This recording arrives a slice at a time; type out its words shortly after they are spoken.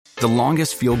The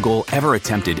longest field goal ever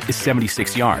attempted is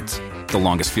 76 yards. The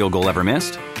longest field goal ever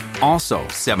missed? Also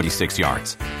 76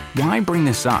 yards. Why bring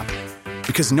this up?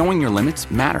 Because knowing your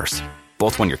limits matters,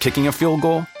 both when you're kicking a field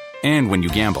goal and when you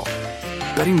gamble.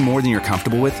 Betting more than you're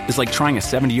comfortable with is like trying a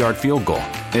 70-yard field goal.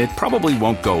 It probably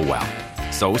won't go well.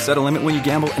 So set a limit when you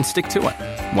gamble and stick to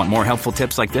it. Want more helpful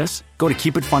tips like this? Go to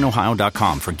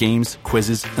keepitfunohio.com for games,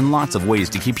 quizzes, and lots of ways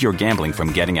to keep your gambling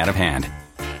from getting out of hand.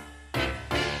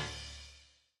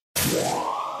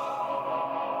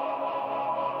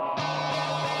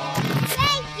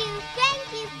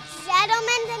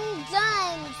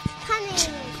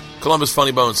 Columbus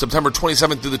Funny Bones, September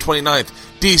 27th through the 29th.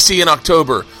 D.C. in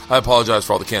October. I apologize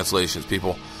for all the cancellations,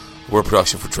 people. We're a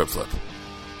production for Trip Flip.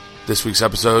 This week's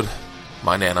episode,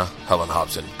 my Nana, Helen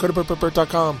Hobson. Go to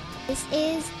BurtBurtBurt.com. This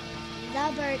is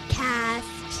the Birdcast.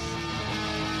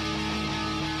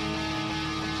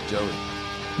 Joey.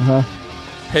 Uh-huh.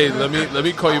 Hey, let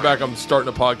me call you back. I'm starting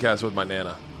a podcast with my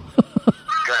Nana.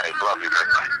 Okay, love you.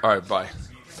 All right, bye.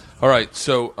 All right,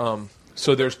 so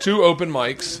there's two open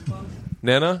mics.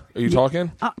 Nana, are you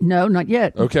talking? No, not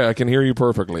yet. Okay, I can hear you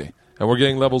perfectly. And we're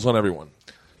getting levels on everyone.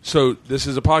 So this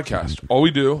is a podcast. All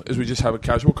we do is we just have a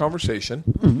casual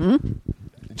conversation,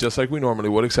 just like we normally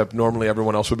would, except normally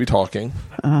everyone else would be talking.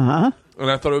 Uh-huh. And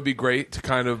I thought it would be great to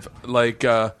kind of like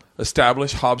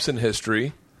establish Hobson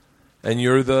history. And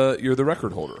you're the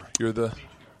record holder. You're the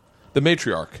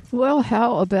matriarch. Well,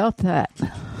 how about that?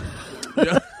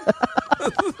 Yeah.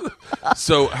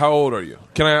 So, how old are you?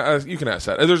 Can I ask? You can ask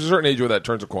that. There's a certain age where that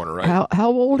turns a corner, right?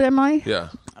 How old am I? Yeah.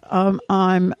 I'm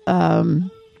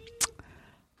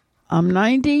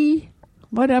 90.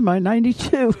 What am I?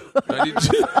 92.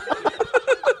 92.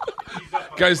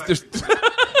 Guys, there's.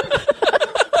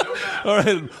 All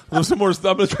right, there's some more. I'm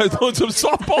going to try throwing some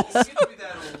softballs.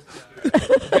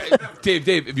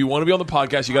 Dave, if you want to be on the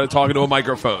podcast, you got to talk into a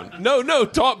microphone. No,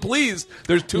 talk, please.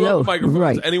 There's two open microphones.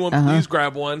 Right. Anyone, please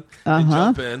grab one and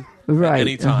jump in at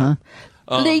any time.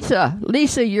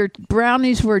 Lisa, your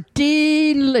brownies were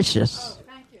delicious.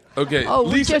 Okay, Oh,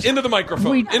 Lisa, into the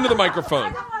microphone. Into the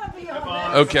microphone.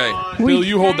 Okay, Bill,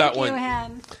 you hold that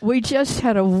one. We just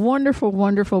had a wonderful,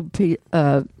 wonderful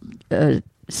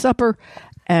supper,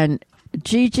 and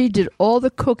Gigi did all the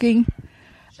cooking.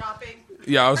 Shopping.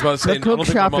 Yeah, I was about to say,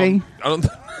 shopping.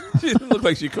 She didn't look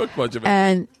like she cooked much of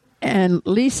it. And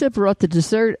Lisa brought the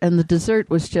dessert, and the dessert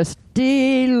was just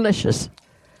delicious.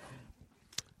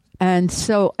 And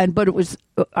so, but it was,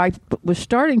 I was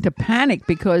starting to panic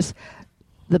because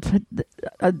there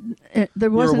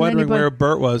wasn't wondering anybody. where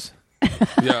Bert was.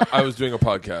 Yeah, I was doing a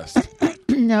podcast.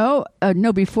 No,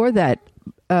 before that,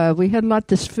 we had a lot of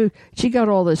this food. She got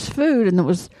all this food, and there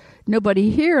was nobody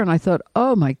here. And I thought,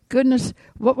 oh my goodness,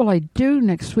 what will I do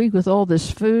next week with all this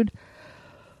food?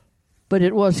 But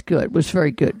it was good. It was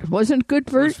very good. Wasn't it good,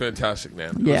 Bert? It was fantastic,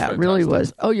 man. It really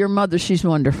was. Oh, your mother, she's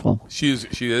wonderful. She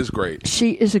is great.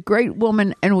 She is a great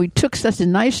woman, and we took such a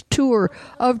nice tour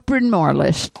of Bryn Mawr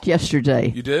yesterday.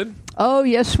 You did? Oh,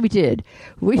 yes, we did.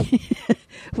 We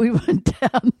went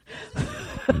down.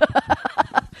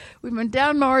 We went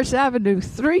down Morris Avenue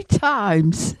 3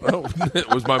 times. Oh,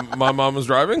 was my mom was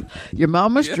driving? Your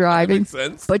mom was driving, that makes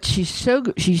sense. but she's so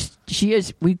good. She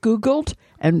is. We Googled,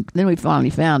 and then we finally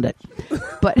found it.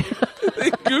 But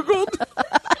They Googled.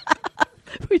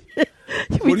 we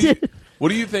did. What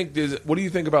do you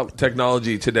think about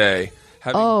technology today?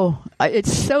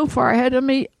 It's so far ahead of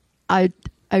me. I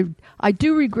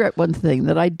do regret one thing,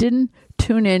 that I didn't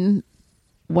tune in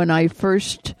when I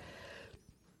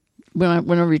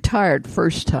retired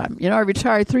first time. You know, I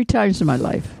retired 3 times in my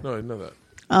life. No, I didn't know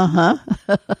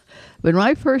that. When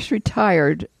I first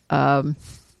retired, I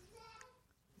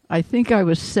think I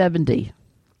was 70.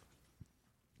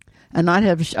 And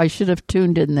I should have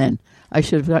tuned in then. I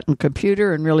should have gotten a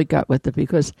computer and really got with it,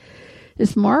 because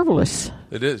it's marvelous.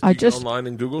 It is. Do you get online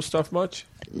and Google stuff much?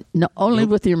 No, only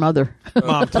with your mother.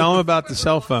 Mom, tell him about the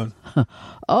cell phone.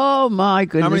 Oh, my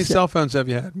goodness. How many cell phones have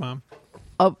you had, Mom?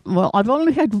 Well, I've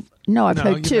only had... No, I've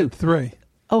had 2. Had 3.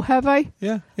 Oh, have I?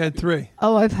 Yeah, you had 3.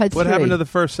 Oh, I've had 3. What happened to the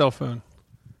first cell phone?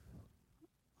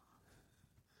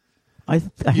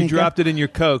 You dropped it in your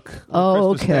Coke.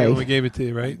 Oh, Christmas Day okay. when we gave it to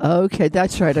you, right? Okay,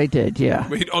 that's right, I did, yeah.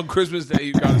 Wait, on Christmas Day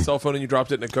you got a cell phone and you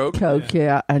dropped it in a Coke? Coke,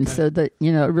 yeah, and so that,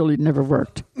 it really never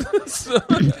worked.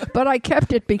 But I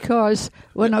kept it because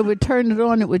when I would turn it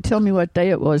on, it would tell me what day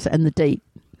it was and the date.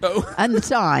 Oh. And the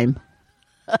time.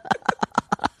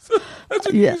 That's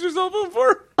what you use your cell phone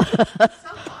for?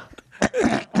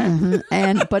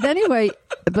 But anyway,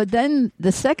 but then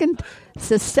the second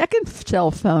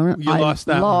cell phone, I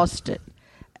lost it,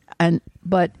 and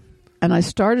I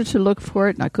started to look for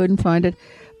it and I couldn't find it,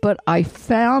 but I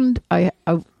found I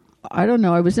don't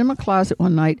know. I was in my closet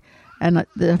one night, and I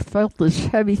felt this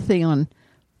heavy thing on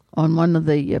one of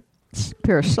the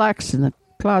pair of slacks in the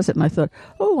closet, and I thought,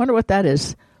 oh, I wonder what that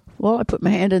is. Well, I put my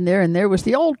hand in there, and there was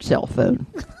the old cell phone.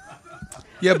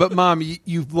 Yeah, but Mom,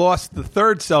 you've lost the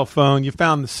third cell phone. You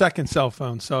found the second cell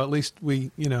phone, so at least we,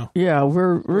 Yeah,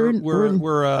 we're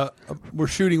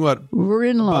shooting what? We're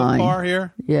in line. Par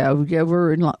here. Yeah,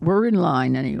 we're in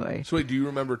line anyway. So wait, do you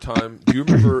remember time? Do you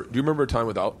remember a time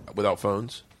without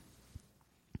phones?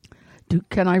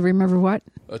 Can I remember what?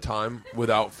 A time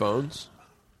without phones?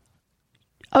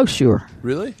 Oh, sure.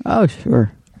 Really? Oh,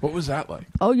 sure. What was that like?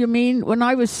 Oh, you mean when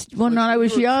I was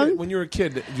young? When you were a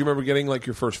kid, do you remember getting like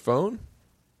your first phone?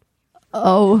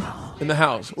 Oh, in the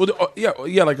house. Well,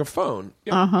 yeah, like a phone.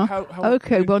 Yeah. How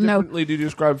okay. Well, no. Differently do you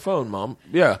describe phone, Mom?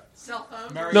 Yeah. Cell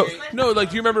phone. No. Like,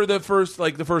 do you remember the first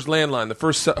landline, the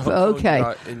first phone okay. you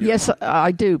got in your Yes,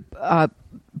 I do.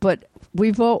 But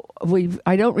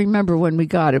I don't remember when we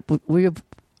got it.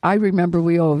 I remember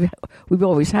we've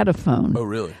always had a phone. Oh,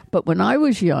 really? But when I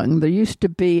was young, there used to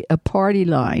be a party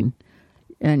line,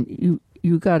 and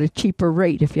you got a cheaper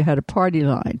rate if you had a party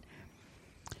line.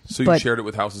 So you shared it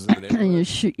with houses in the neighborhood? And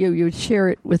you would share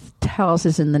it with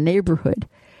houses in the neighborhood.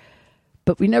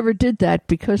 But we never did that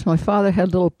because my father had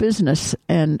a little business,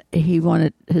 and he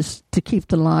wanted to keep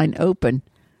the line open,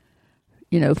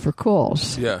 for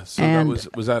calls. Yeah. So and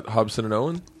was that Hobson and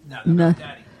Owen? No.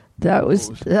 That was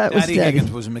Daddy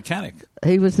Higgins was a mechanic.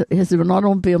 He was an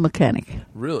automobile mechanic.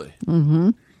 Really?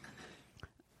 Mm-hmm.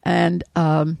 And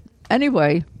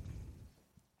anyway,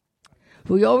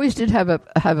 we always did have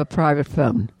a private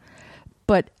phone,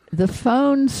 but the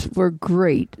phones were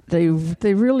great. They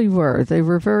really were. They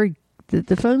were very.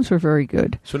 The phones were very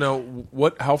good. So now,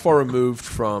 how far removed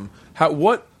from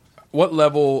what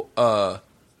level?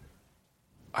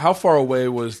 How far away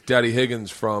was Daddy Higgins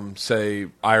from, say,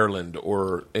 Ireland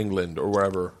or England or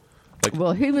wherever?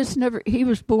 Well, he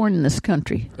was born in this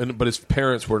country. But his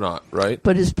parents were not, right?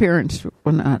 But his parents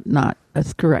were not.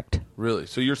 That's correct. Really?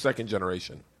 So you're second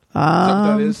generation? Is that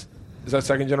what that is? Is that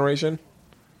second generation?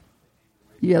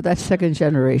 Yeah, that's second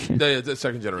generation. Yeah, that's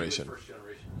second generation.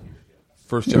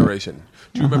 First generation.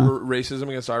 Do you remember racism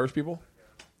against Irish people?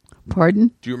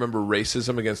 Pardon? Do you remember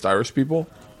racism against Irish people?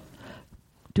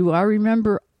 Do I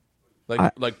remember?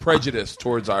 Like prejudice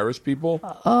towards Irish people?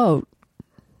 Oh,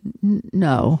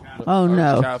 no. Oh,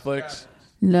 no. Catholics?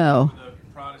 No.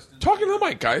 Talking to the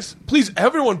mic, guys. Please,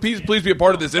 everyone, please be a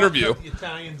part of this interview.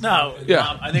 No.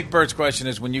 Yeah. I think Bert's question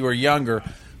is, when you were younger,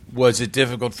 was it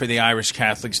difficult for the Irish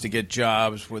Catholics to get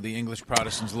jobs? Were the English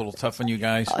Protestants a little tough on you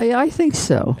guys? I think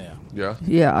so. Yeah.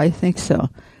 Yeah, I think so.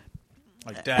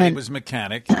 Like Daddy was a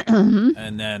mechanic,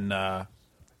 and then...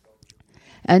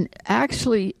 And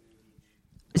actually,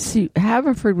 see,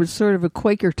 Haverford was sort of a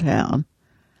Quaker town,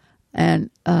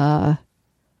 and it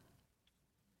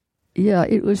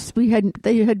was.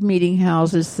 They had meeting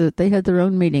houses. They had their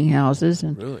own meeting houses,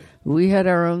 and really? We had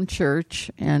our own church.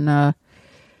 And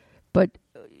but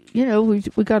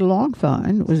we got along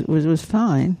fine. It was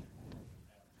fine.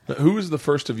 Who was the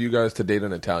first of you guys to date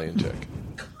an Italian chick?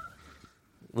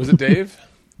 Was it Dave?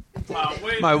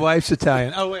 My wife's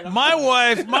Italian. Oh wait, my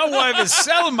wife is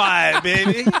Selma,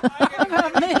 baby. I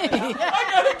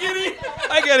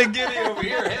got a giddy over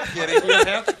here. Half giddy.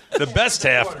 The best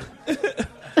half.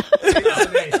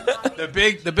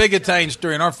 The big Italian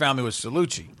story in our family was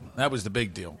Salucci. That was the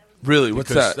big deal. Really? What's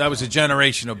that? That was a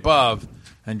generation above,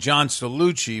 and John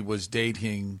Salucci was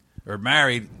dating or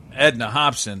married Edna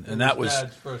Hobson, and that was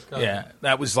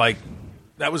that was like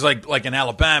in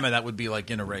Alabama. That would be like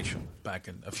interracial back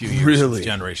in a few years,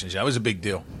 generations. Yeah, it was a big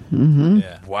deal. Mm-hmm.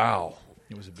 Yeah, wow,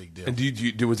 it was a big deal. And did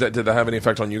that have any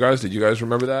effect on you guys? Did you guys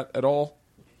remember that at all?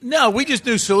 No, we just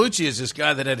knew Salucci as this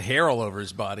guy that had hair all over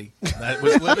his body. That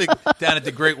was living down at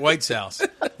the Great White's house.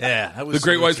 Yeah, that was the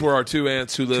Great Salucci. Whites were our two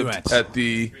aunts who lived at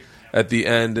the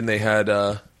end, and they had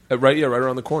right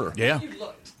around the corner. Yeah.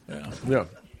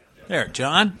 There,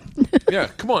 John. Yeah,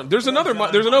 come on. There's an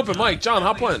open mic. John,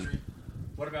 hop in.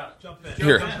 What about jump in?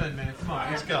 Here. Jump in, man. Come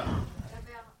on, let's go.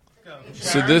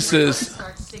 So this is.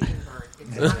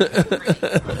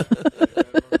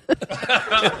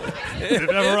 If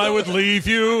ever I would leave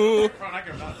you.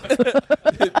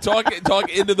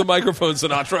 Talk into the microphone,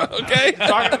 Sinatra. Okay.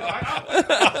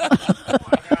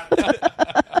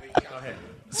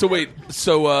 So wait.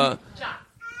 So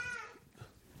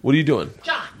what are you doing?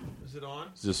 Is it on?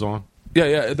 Is this on?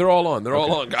 Yeah. They're all on. They're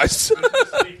all on, guys.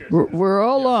 We're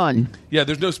all on. Yeah,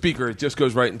 there's no speaker. It just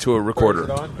goes right into a recorder. Is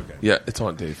it on? Okay. Yeah, it's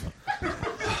on, Dave.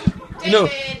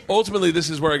 Ultimately, this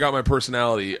is where I got my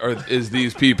personality. Is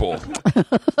these people?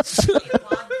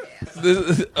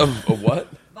 A what?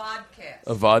 Vodcast.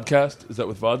 A vodcast? Is that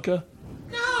with vodka?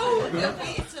 No,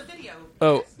 it's a video.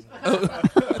 Oh.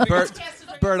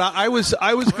 Bert, I was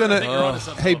gonna.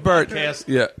 Hey, Bert. Podcast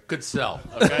Yeah. could sell.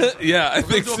 Okay. Yeah, I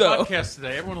think We're so. gonna do a podcast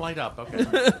today. Everyone light up. Okay.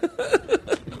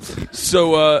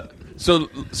 So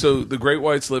the Great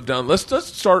Whites lived down. Let's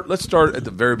start at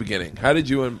the very beginning. How did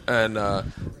you and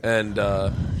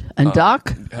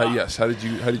Doc? How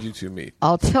did you two meet?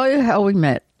 I'll tell you how we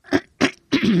met.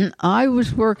 I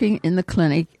was working in the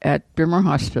clinic at Brimmer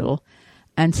Hospital,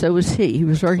 and so was he. He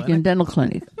was working in dental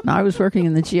clinic, and I was working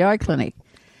in the GI clinic.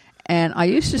 And I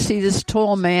used to see this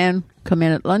tall man come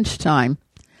in at lunchtime.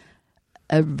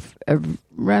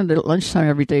 Around at lunchtime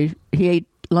every day, he ate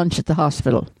lunch at the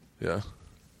hospital. Yeah.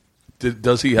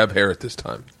 Does he have hair at this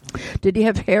time? Did he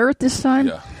have hair at this time?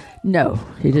 Yeah. No,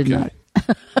 he did Okay.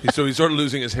 not. So he started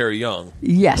losing his hair young.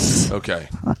 Yes. Okay.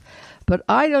 But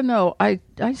I don't know. I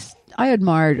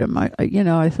admired him. I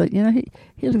thought,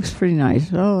 he looks pretty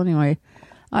nice. Well, anyway,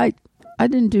 I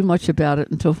didn't do much about it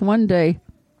until one day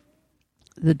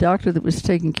the doctor that was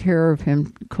taking care of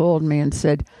him called me and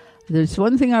said, there's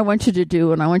one thing I want you to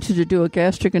do, and I want you to do a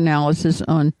gastric analysis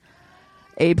on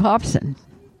Abe Hobson.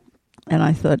 And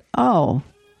I thought, oh.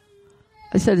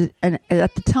 I said, and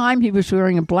at the time he was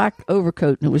wearing a black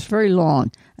overcoat, and it was very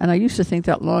long. And I used to think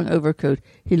that long overcoat,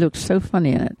 he looked so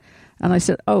funny in it. And I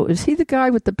said, oh, is he the guy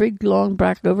with the big, long,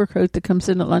 black overcoat that comes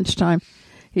in at lunchtime?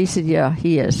 He said, yeah,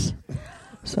 he is.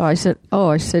 So I said,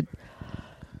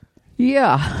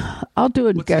 yeah, I'll do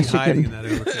a gastric. Hiding in that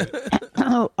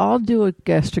overcoat? I'll do a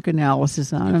gastric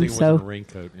analysis on him. It So wasn't a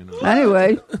raincoat.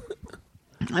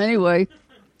 anyway,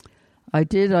 I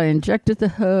did. I injected the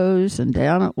hose, and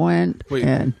down it went. Wait.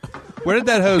 And Where did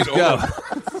that hose go?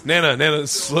 Nana,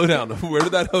 slow down. Where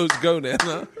did that hose go,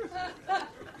 Nana?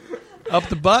 Up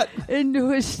the butt? into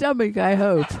his stomach, I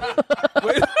hope.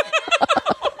 Wait.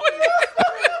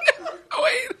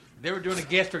 They were doing a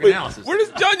gastric analysis.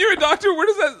 John, you're a doctor. Where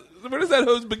does that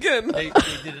hose begin? They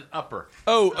did an upper.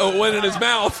 Oh, it went in his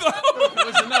mouth. It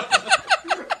was an upper.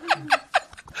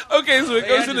 Okay, so it They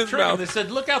goes had in to his trim him. mouth. They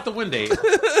said, "Look out the window."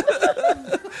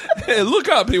 Hey, look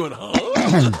up. He went,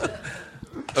 huh?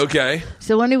 Okay.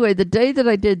 So anyway, the day that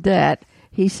I did that,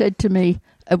 he said to me,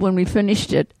 when we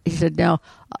finished it, he said, now,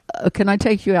 can I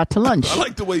take you out to lunch? I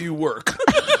like the way you work.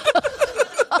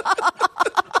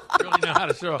 Really know how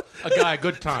to show a guy a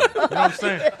good time. You know what I'm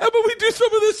saying? How about we do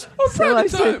some of this on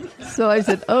private time? So I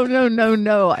said, oh,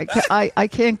 no. I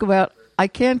can't go out. I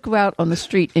can't go out on the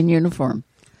street in uniform.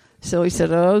 So he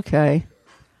said, oh, okay.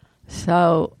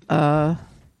 So,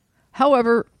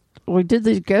 however, we did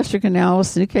the gastric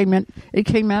analysis, and it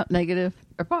came out negative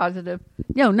or positive.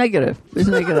 No, negative. It was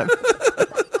negative.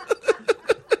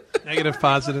 Negative,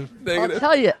 positive. Negative. I'll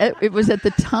tell you, it was at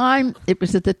the time. It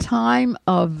was at the time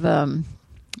of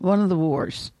one of the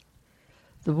wars,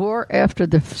 the war after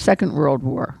the Second World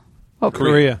War. Oh,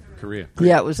 Korea.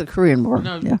 Yeah, it was the Korean War.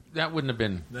 No, yeah. that wouldn't have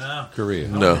been Korea.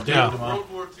 No.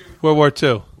 World War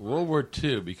II. World War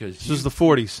II, because This was the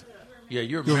 40s. yeah,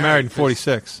 you You were married in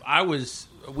 46.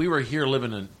 We were here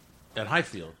living at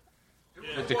Highfield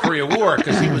at the Korean War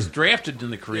because he was drafted in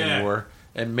the Korean War,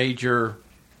 and Major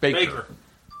Baker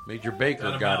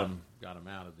got him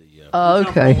out of the.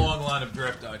 Okay. Long line of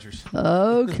draft dodgers.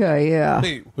 Okay. Yeah.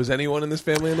 Hey, was anyone in this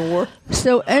family in the war?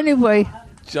 So anyway,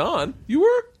 John, you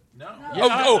were? No. The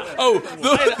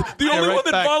only right one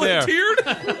that back there.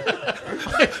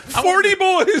 volunteered? 40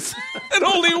 boys and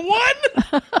only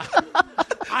one?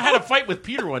 I had a fight with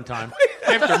Peter one time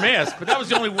after Mass, but that was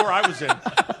the only war I was in.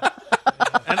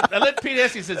 And I let Pete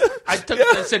ask. He says, I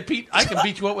said, Pete, I can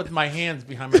beat you up with my hands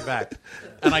behind my back.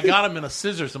 And I got him in a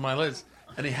scissors in my legs.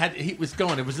 And he was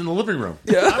going. It was in the living room.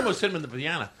 Yeah. I almost hit him in the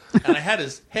piano. And I had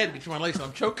his head between my legs, and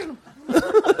I'm choking him.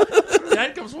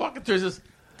 Dad comes walking through. He says,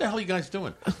 what the hell are you guys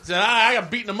doing? He said, I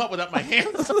got beating him up without my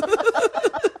hands.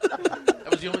 That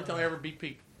was the only time I ever beat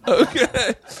Pete.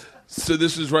 Okay. So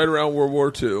this is right around World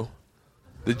War II.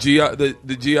 The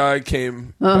GI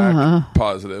came back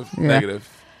positive, negative.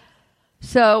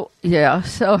 so yeah.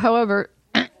 So, however,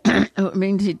 it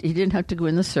means he didn't have to go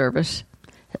in the service.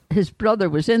 His brother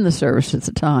was in the service at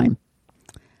the time.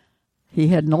 He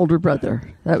had an older brother.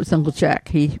 That was Uncle Jack.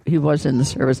 He was in the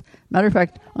service. Matter of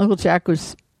fact, Uncle Jack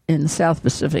was in the South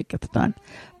Pacific at the time.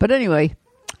 But anyway,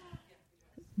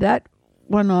 that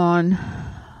went on.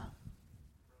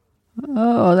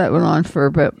 Oh, that went on for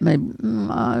about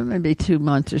maybe 2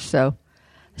 months or so.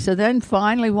 So then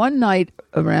finally one night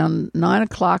around 9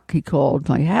 o'clock, he called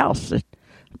my house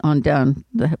I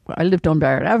lived on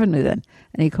Barrett Avenue then,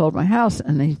 and he called my house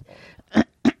and he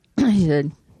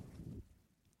said,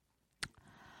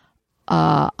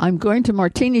 I'm going to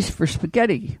Martini's for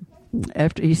spaghetti.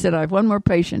 After he said, I have one more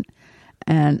patient.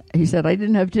 And he said, I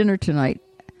didn't have dinner tonight.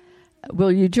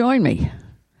 Will you join me?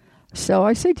 So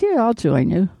I said, yeah, I'll join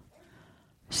you.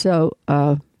 So...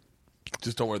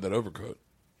 just don't wear that overcoat.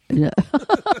 Yeah.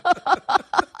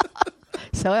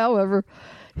 So, however,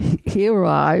 he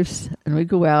arrives, and we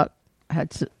go out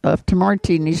to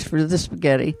Martini's for the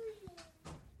spaghetti.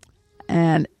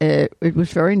 And it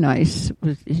was very nice. It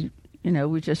was,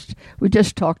 we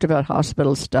just talked about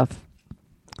hospital stuff.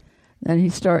 Then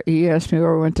he asked me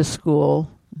where I went to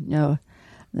school.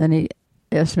 Then he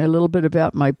asked me a little bit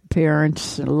about my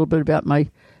parents and a little bit about my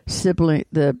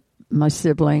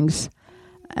siblings.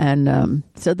 And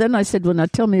so then I said, well, now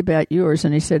tell me about yours.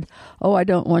 And he said, oh, I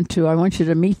don't want to. I want you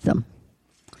to meet them.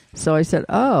 So I said,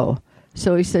 oh.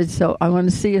 So he said, so I want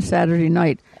to see you Saturday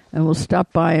night, and we'll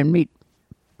stop by and meet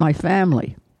my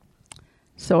family.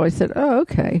 So I said, oh,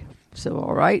 okay. So,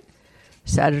 all right.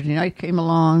 Saturday night came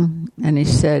along, and he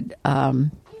said,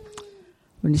 when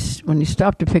he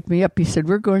stopped to pick me up, he said,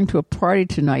 we're going to a party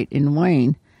tonight in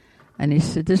Wayne. And he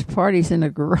said, this party's in a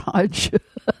garage.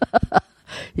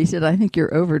 He said, I think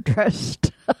you're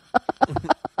overdressed.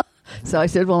 So I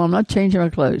said, well, I'm not changing my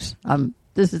clothes.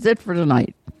 This is it for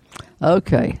tonight.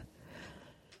 Okay.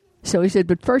 So he said,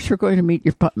 but first we're going to meet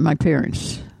my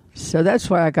parents. So that's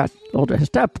why I got all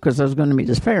dressed up, because I was going to meet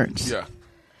his parents. Yeah.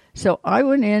 So I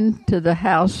went into the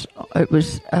house. It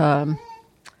was,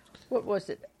 what was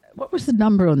it? What was the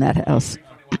number on that house?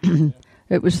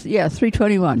 It was,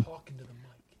 321.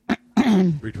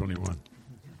 321.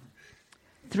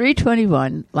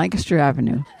 321 Lancaster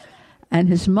Avenue. And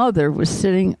his mother was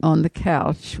sitting on the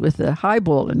couch with a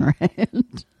highball in her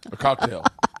hand. A cocktail.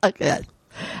 Okay.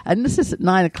 And this is at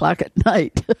 9 o'clock at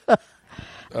night.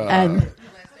 And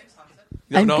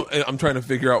I'm trying to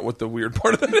figure out what the weird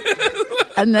part of that is.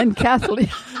 And then Kathleen.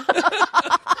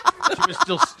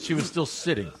 She was still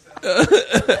sitting.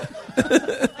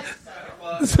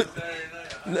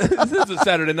 This is a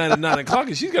Saturday night at 9 o'clock,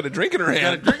 and she's got a drink in her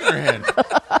hand.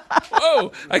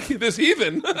 Whoa! This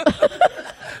heathen.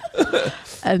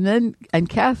 And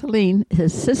Kathleen,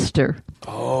 his sister.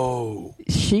 Oh.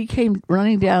 She came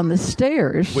running down the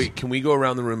stairs. Wait, can we go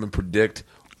around the room and predict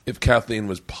if Kathleen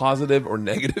was positive or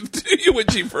negative to you when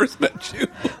she first met you?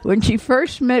 When she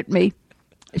first met me,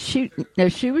 she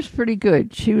was pretty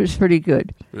good. She was pretty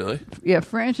good. Really? Yeah,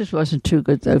 Frances wasn't too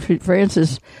good though.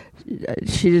 Frances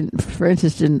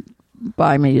didn't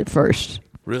buy me at first.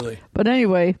 Really? But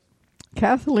anyway,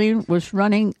 Kathleen was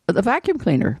running the vacuum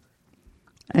cleaner,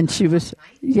 and she was.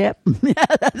 Yep, yeah,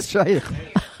 that's right.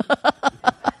 Well,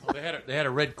 they had a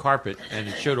red carpet, and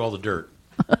it showed all the dirt.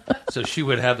 So she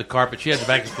would have the carpet. She had the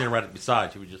vacuum cleaner right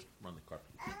beside. She would just run the carpet.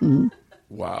 Mm-hmm.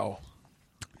 Wow.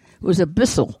 It was a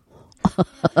Bissell.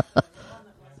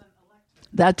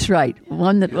 That's right.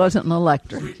 One that wasn't an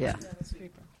electric. Yeah.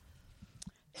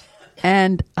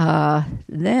 And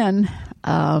then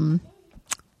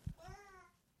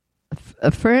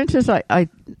Frances, I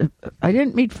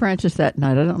didn't meet Frances that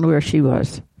night. I don't know where she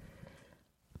was,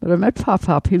 but I met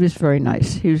Pop. He was very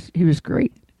nice. He was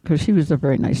great because he was a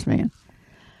very nice man.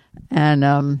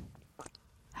 And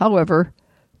however,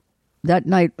 that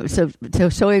night, so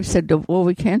Abe said, well,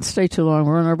 we can't stay too long.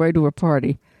 We're on our way to a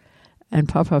party. And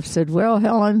Pop said, well,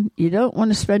 Helen, you don't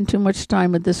want to spend too much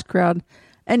time with this crowd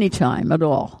anytime at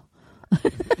all.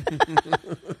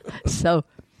 So,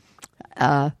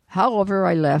 however,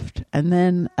 I left. And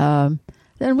then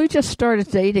we just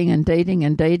started dating. And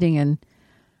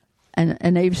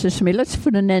Abe says to me, let's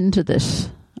put an end to this.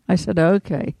 I said,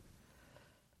 okay.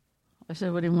 I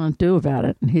said, what do you want to do about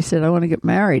it? And he said, I want to get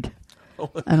married.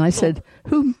 And I said,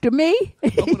 who, to me?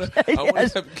 I want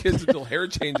to have kids until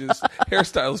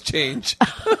hairstyles change.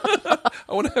 I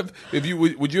want to have,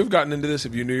 would you have gotten into this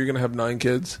if you knew you were going to have 9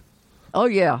 kids? Oh,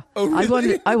 yeah. Oh,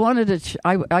 really?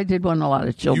 I did want a lot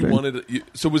of children.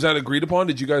 So was that agreed upon?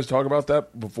 Did you guys talk about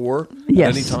that before? Yes.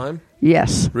 At any time?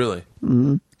 Yes. Really?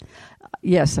 Mm-hmm.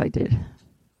 Yes, I did.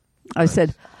 I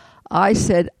said,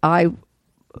 I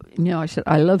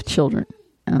love children.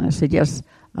 And I said, yes,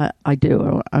 I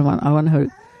do. I want to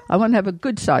have a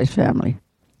good sized family.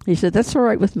 He said, that's all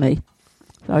right with me.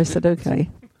 So I said, okay.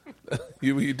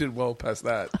 You did well past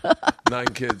that. 9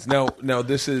 kids. Now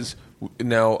this is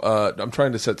I'm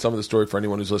trying to set some of the story for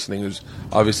anyone who's listening who's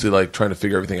obviously like trying to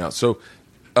figure everything out. So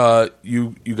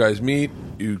you guys meet,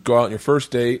 you go out on your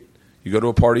first date, you go to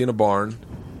a party in a barn.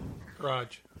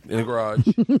 In a garage.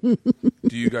 Do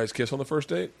you guys kiss on the first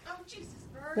date? Oh, Jesus.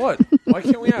 What? Why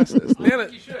can't we ask this? Nana,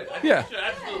 You should. Yeah. You should,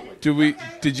 absolutely.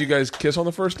 Did you guys kiss on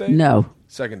the first date? No.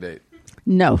 Second date?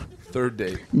 No. Third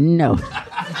date? No.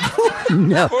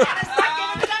 No.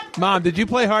 Mom, did you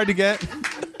play hard to get?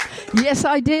 Yes,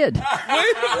 I did. Wait,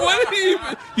 what did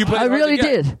you play I hard really to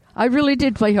get? did. I really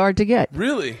did play hard to get.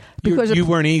 Really? Because You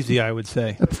weren't easy, I would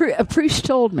say. a priest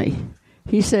told me.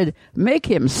 He said, "Make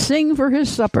him sing for his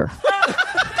supper."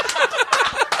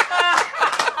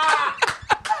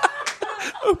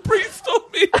 A priest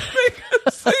told me to make him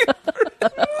sing.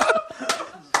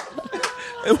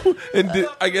 And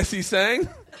I guess he sang?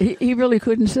 He really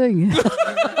couldn't sing.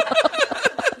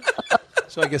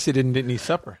 So I guess he didn't need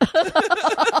supper.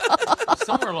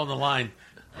 Somewhere along the line,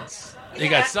 he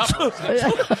got supper.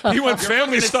 He went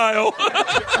family style.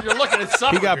 You're looking at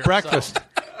supper. He got here, breakfast.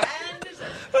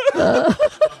 Well,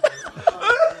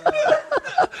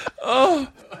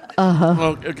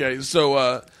 okay, so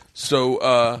I'm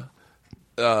feeling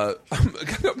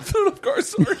off guard.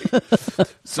 Sorry.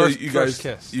 So First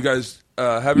kiss. you guys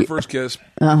have your first kiss.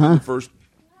 The first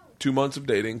 2 months of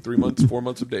dating, 3 months, 4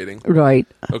 months of dating. Right.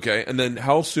 Okay, and then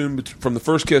how soon from the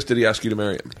first kiss did he ask you to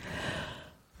marry him?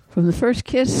 From the first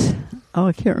kiss? Oh,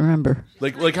 I can't remember.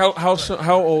 Like how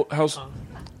old?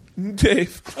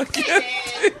 Dave, I can't.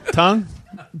 Tongue?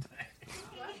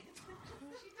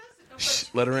 Shh,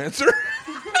 let her answer.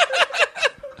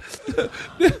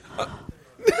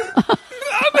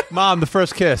 Mom, the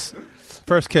first kiss.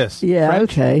 First kiss. Yeah,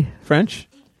 French? okay. French?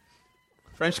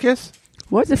 French kiss?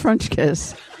 What's a French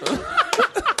kiss?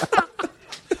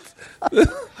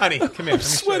 Honey, come here. Let me show you.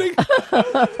 Sweating.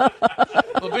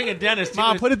 Well, being a dentist,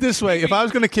 Mom, put it this way. If I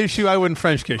was going to kiss you, I wouldn't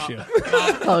French kiss you.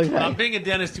 Okay. being a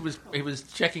dentist, he was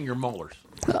checking your molars.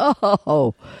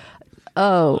 Oh.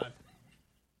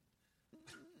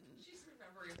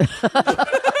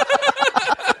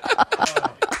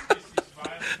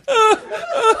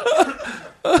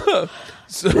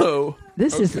 So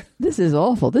This is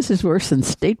awful. This is worse than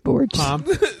skateboards. Mom,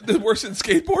 worse than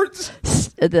skateboards.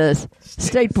 The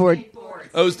skateboard.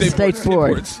 Oh,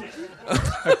 Skateboards.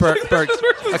 Bert.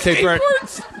 Okay, Bert.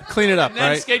 Clean it up, And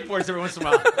then right? skateboards every once in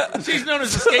a while. She's known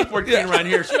as a skateboard queen around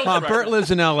here. She Mom, Bert lives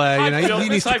in L.A. You know, he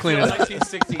needs to clean it up.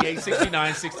 1968,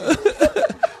 69, 60.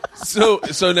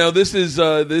 So now this is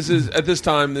at this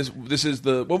time this is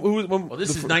the Well, this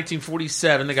is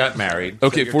 1947. They got married.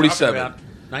 Okay, So you're 47. talking about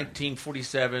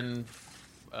 1947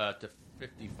 to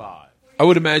 55. I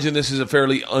would imagine this is a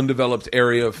fairly undeveloped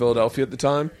area of Philadelphia at the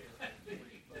time.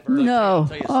 No. I'll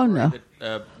tell you a Oh, story no.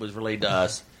 that was relayed to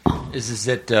us. Is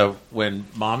that when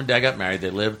Mom and Dad got married, they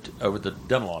lived over the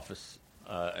dental office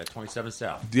at 27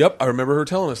 South. Yep, I remember her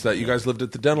telling us that you guys lived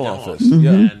at the dental office. Mm-hmm.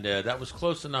 Yeah. And that was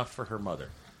close enough for her mother.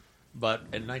 But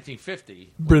in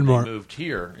 1950, when Bryn Mawr. they moved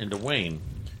here into Wayne,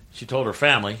 she told her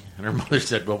family, and her mother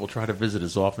said, "Well, we'll try to visit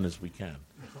as often as we can."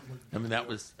 I mean, that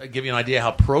was give you an idea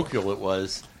how parochial it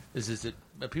was. Is that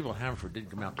people in Haverford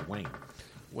didn't come out to Wayne.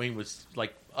 Wayne was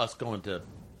like us going to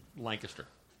Lancaster.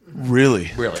 Really?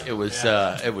 Really, it was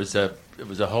a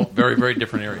whole very, very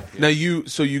different area. Now you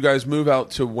guys move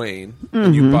out to Wayne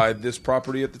and you buy this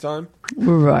property at the time?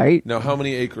 Right. Now how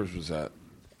many acres was that?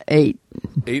 8.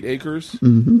 8 acres?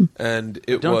 Mm-hmm. And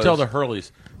it Don't was tell the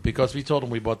Hurleys because we told them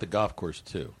we bought the golf course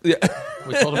too. Yeah.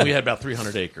 We told them we had about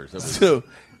 300 acres. It was, So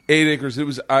 8 acres. It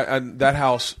was that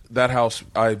house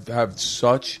I have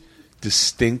such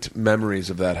distinct memories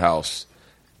of that house.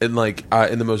 And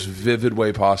in the most vivid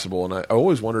way possible, and I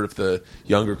always wondered if the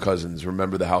younger cousins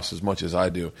remember the house as much as I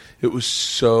do. It was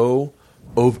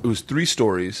it was 3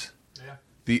 stories. Yeah.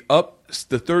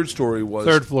 The third story was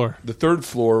Third floor. The third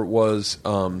floor was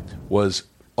almost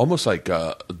like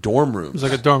dorm rooms. It was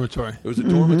like a dormitory. It was a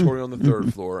dormitory on the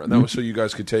third floor, and that was so you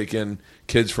guys could take in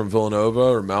kids from Villanova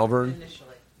or Malvern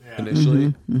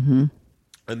initially. Mm-hmm.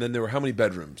 And then there were how many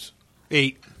bedrooms?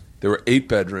 8. There were 8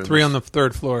 bedrooms. 3 on the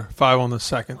third floor, 5 on the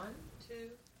second. 1, 2,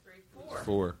 3, 4. 4.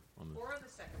 4 on the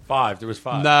second. 5. There was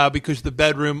 5. Nah, because the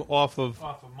bedroom off of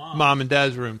Mom and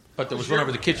Dad's room. But there was one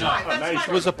over the kitchen. It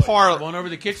was a par. One over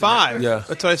the kitchen. 5. Yeah.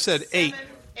 That's what I said. 8.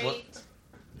 8.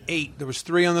 8. There was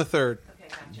 3 on the third.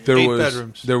 There 8 was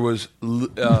bedrooms. there was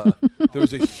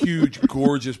a huge,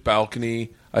 gorgeous balcony.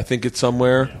 I think it's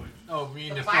somewhere Oh, you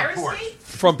mean the Fire escape?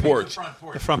 front porch.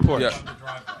 The front porch. Yeah,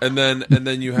 and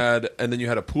then you had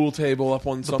a pool table up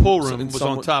on some pool room was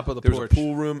on top of the there porch. was a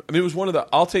pool room. I mean, it was one of the.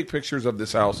 I'll take pictures of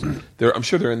this house. I'm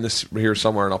sure they're in this here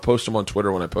somewhere, and I'll post them on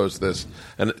Twitter when I post this.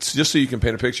 And it's just so you can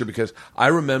paint a picture because I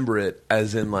remember it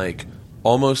as in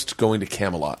almost going to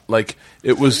Camelot. Like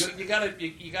it was. You gotta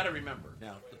remember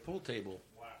now. The pool table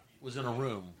was in a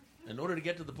room. In order to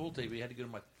get to the pool table, you had to go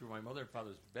through my mother and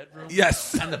father's bedroom.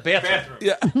 Yes. And the bathroom.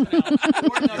 Yeah.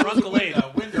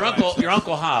 Your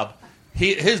uncle Hob,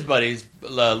 his buddies,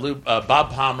 Bob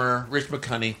Palmer, Rich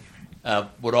McCunney,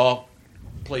 would all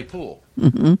play pool,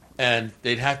 and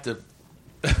they'd have to,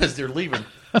 as they're leaving,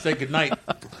 say goodnight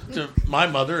to my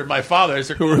mother and my father as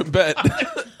they're Who were in bed.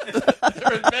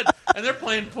 they're in bed and they're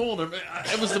playing pool.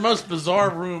 It was the most bizarre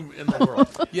room in the world.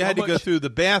 You had to go through the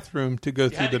bathroom to go You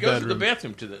through had the to go bedroom. through the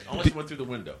bathroom unless you went through the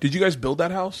window. Did you guys build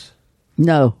that house?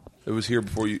 No, It was here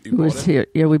before you it bought was it? here.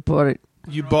 Yeah, we bought it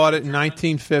You bought it in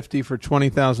 1950 for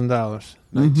 $20,000.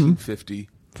 1950.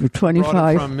 for Brought it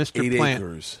 $25,000. from Mr. 8 Plant.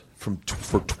 acres for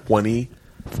 20.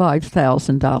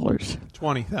 $20,000.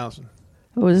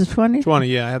 Was it 20? 20.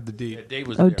 Yeah, I have the Yeah, deed. Dave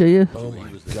was Oh, there. do you? Oh my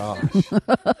gosh.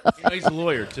 He's a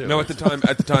lawyer too. No, at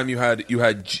the time you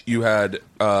had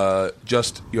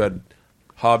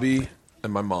Hobby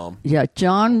and my mom. Yeah,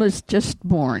 John was just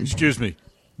born. Excuse me,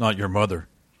 not your mother.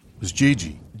 It was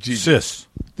Gigi. Gigi. Sis,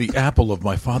 the apple of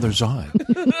my father's eye.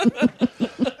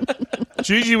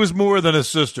 Gigi was more than a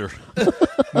sister,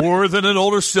 more than an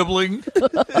older sibling.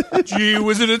 G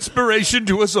was an inspiration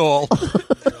to us all.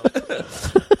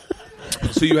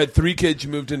 So you had 3 kids. You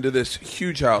moved into this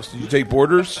huge house. Did you take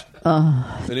boarders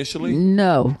initially?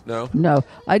 No, No?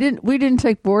 I didn't. We didn't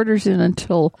take boarders in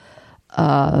until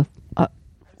was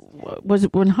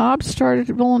it when Hobbs started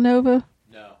at Villanova?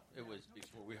 No, it was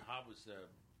before. Hob was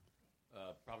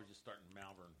probably just starting in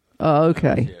Malvern. Oh,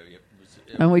 okay. Yeah,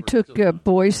 And we took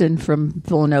boys in from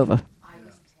Villanova.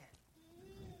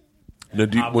 No,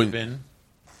 Hob was been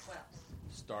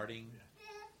starting.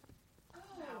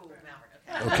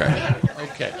 Okay.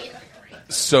 Okay.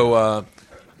 So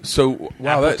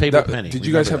wow, Apple table penny. did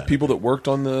you guys Remember have people that worked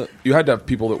on the? You had to have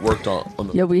people that worked on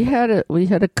the. Yeah, we had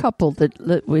a couple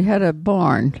that we had a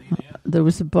barn. There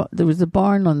was a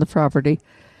barn on the property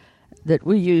that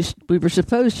we used. We were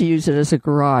supposed to use it as a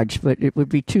garage, but it would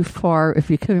be too far. If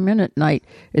you come in at night,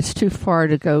 it's too far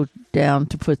to go down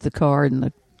to put the car in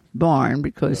the barn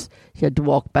because you had to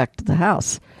walk back to the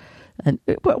house. And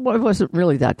it wasn't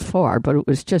really that far, but it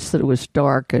was just that it was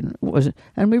dark and it wasn't.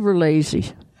 And we were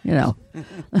lazy, you know.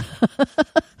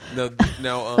 No.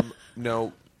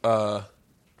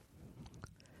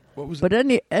 What was But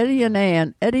Eddie and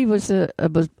Ann. Eddie was a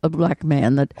black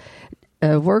man that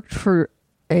worked for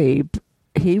Abe.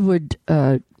 He would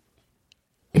clean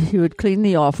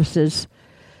the offices,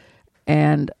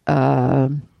 and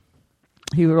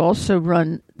he would also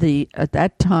run at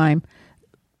that time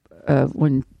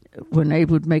when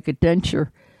Abe would make a denture,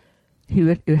 he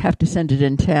would have to send it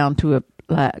in town to a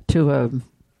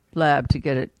lab to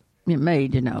get it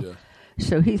made, you know. Yeah.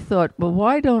 So he thought, well,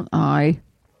 why don't I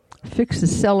fix the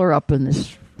cellar up in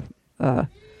this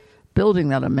building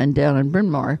that I'm in down in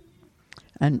Bryn Mawr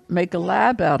and make a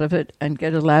lab out of it and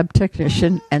get a lab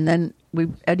technician, and then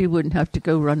Eddie wouldn't have to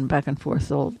go run back and forth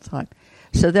all the time.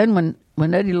 So then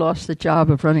when Eddie lost the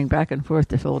job of running back and forth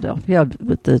to Philadelphia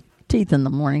with the teeth in the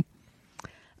morning,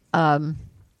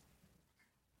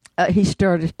 he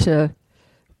started to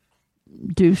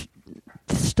do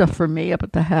stuff for me up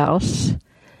at the house,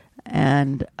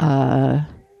 and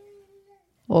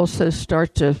also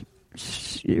start to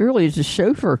early as a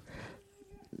chauffeur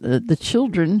the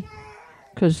children,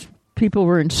 because people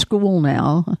were in school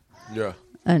now. Yeah.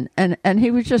 And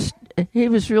he was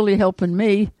really helping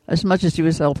me as much as he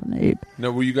was helping Abe. Now,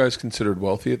 were you guys considered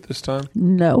wealthy at this time?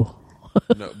 No.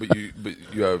 No, but you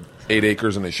have 8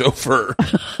 acres and a chauffeur.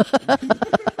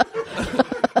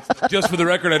 Just for the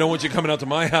record, I don't want you coming out to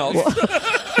my house. We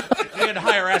had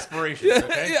higher aspirations.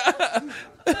 Okay.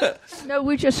 No,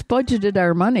 we just budgeted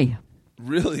our money.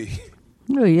 Really?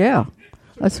 Oh, yeah.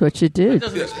 That's what you did.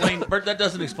 That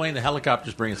doesn't explain the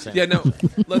helicopters bringing us in. Yeah, no.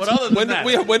 But other than that,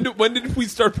 When did we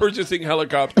start purchasing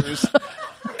helicopters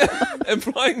and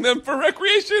flying them for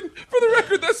recreation? For the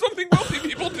record, that's something wealthy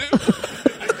people do.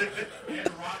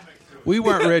 We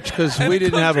weren't rich because we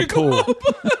didn't have a pool.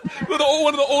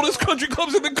 One of the oldest country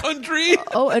clubs in the country.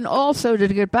 Oh, and also to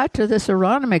get back to this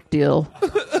Aronimic deal,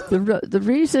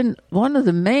 one of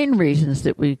the main reasons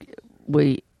that we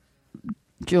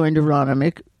joined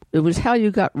Aronimic, it was how you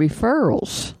got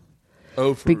referrals.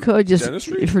 Oh, for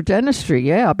dentistry? For dentistry,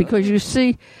 yeah. Because you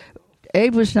see,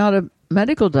 Abe was not a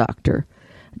medical doctor.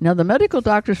 Now, the medical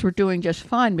doctors were doing just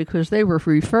fine because they were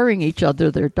referring each other,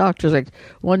 their doctors. Like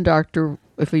one doctor,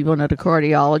 if he wanted a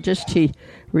cardiologist, he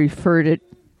referred it.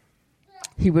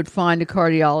 He would find a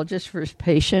cardiologist for his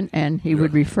patient, and he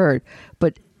would refer it.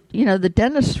 But, the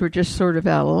dentists were just sort of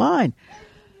out of line.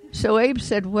 So Abe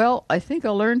said, well, I think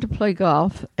I'll learn to play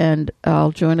golf, and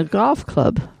I'll join a golf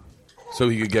club. So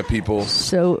he could get people.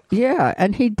 So, yeah,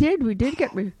 and he did. We did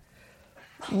get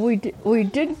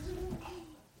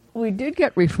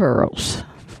referrals.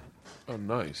 Oh,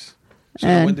 nice. So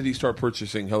And- when did he start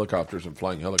purchasing helicopters and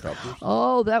flying helicopters?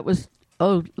 Oh,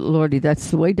 Lordy,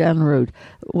 that's the way down the road.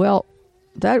 Well,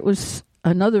 that was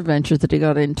another venture that he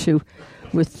got into.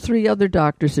 with 3 other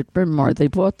doctors at Bryn Mawr. They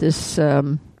bought this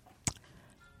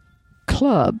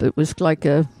club. It was like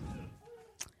it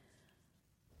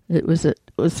was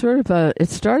sort of it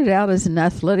started out as an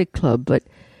athletic club, but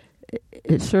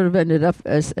it sort of ended up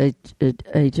as a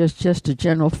just a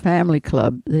general family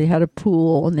club. They had a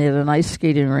pool and they had an ice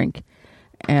skating rink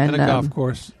and a golf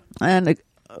course. And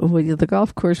the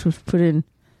golf course was put in.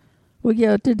 Well,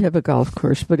 yeah, it did have a golf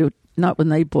course, but not when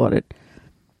they bought it.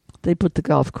 They put the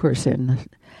golf course in,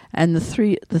 and the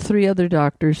three other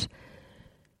doctors.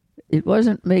 It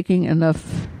wasn't making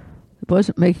enough. It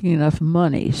wasn't making enough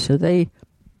money, so they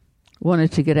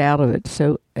wanted to get out of it.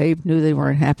 So Abe knew they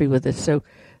weren't happy with it. So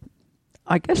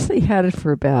I guess they had it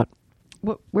for about.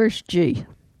 Where's G?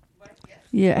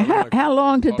 Yeah. How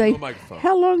long did they?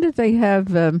 How long did they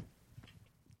have?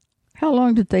 How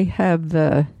long did they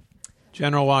have?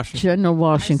 General Washington. General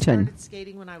Washington. I started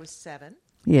skating when I was 7.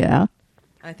 Yeah.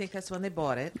 I think that's when they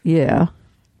bought it. Yeah.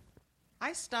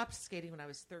 I stopped skating when I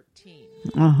was 13.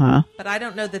 Uh-huh. But I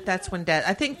don't know that that's when Dad...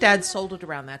 I think Dad sold it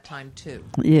around that time, too.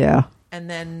 Yeah. And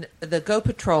then the Go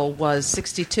Patrol was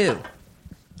 62.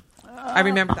 I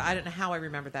remember that. I don't know how I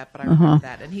remember that, but I remember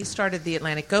that. And he started the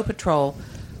Atlantic Go Patrol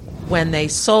when they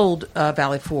sold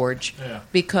Valley Forge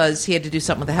because he had to do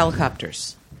something with the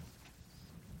helicopters.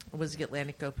 It was the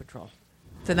Atlantic Go Patrol.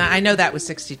 So now I know that was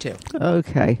 62.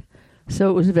 Okay. So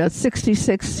it was about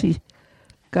 66 he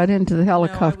got into the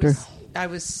helicopter. No, I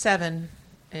was 7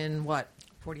 in,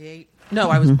 48?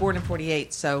 No, I was born in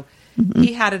 48, so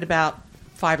he had it about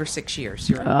 5 or 6 years.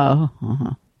 You're right.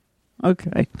 Oh,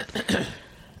 okay.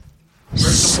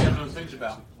 Some of those things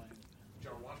about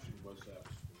General Washington was.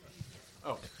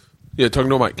 Yeah, talking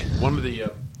to a mic. One of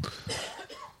the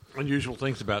unusual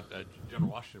things about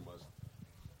General Washington was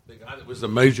the guy that was the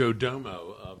major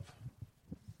domo of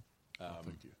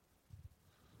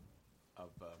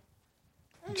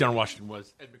General Washington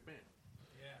was Ed McMahon.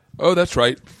 Oh, that's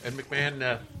right. Ed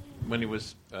McMahon, when he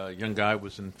was a young guy,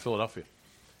 was in Philadelphia,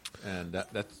 and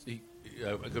that's a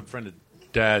good friend of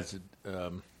Dad's.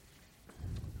 Who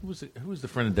was the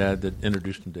friend of Dad that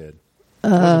introduced him to Dad? It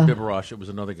wasn't Bibarosh. It was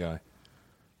another guy.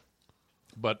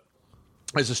 But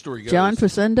as the story goes, John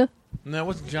Facenda? No, it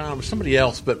wasn't John. It was somebody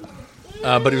else. But he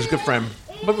was a good friend.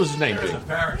 What was his name? There was a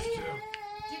parish, too.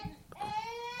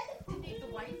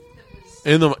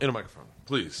 In the microphone,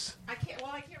 please. I can't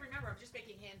remember. I'm just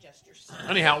making hand gestures.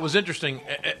 Anyhow, it was interesting.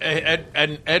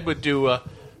 Ed would do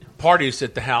parties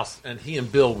at the house, and he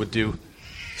and Bill would do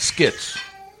skits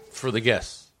for the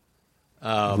guests.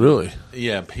 Really?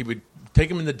 Yeah, he would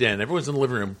take him in the den. Everyone's in the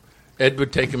living room. Ed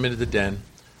would take him into the den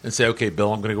and say, "Okay,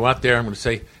 Bill, I'm going to go out there. I'm going to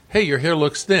say, hey, your hair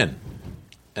looks thin."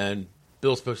 And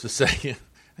Bill's supposed to say, he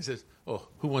says, "Oh,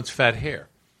 who wants fat hair?"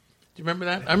 Do you remember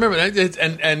that? I remember that.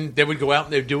 And they would go out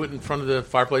and they'd do it in front of the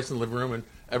fireplace in the living room, and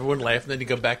everyone laughed, and then he'd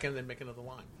go back in and they'd make another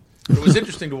line. But it was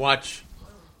interesting to watch.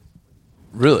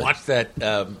 Really? Watch that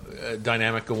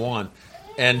dynamic go on.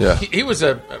 And he was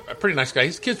a pretty nice guy.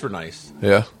 His kids were nice.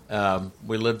 Yeah.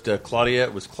 We lived Claudia.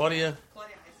 It was Claudia.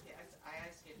 Claudia, I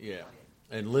skated. Yeah.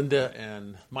 And Linda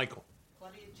and Michael.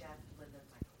 Claudia, Jeff, Linda,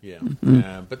 and Michael.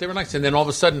 Yeah. But they were nice. And then all of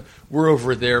a sudden, we're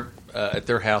over there at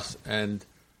their house, and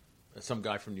some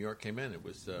guy from New York came in. It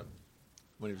was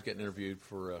when he was getting interviewed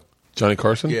for... Johnny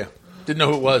Carson? Yeah. Didn't know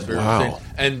who it was. Wow.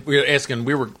 And we were asking,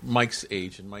 we were Mike's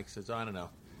age, and Mike says, I don't know.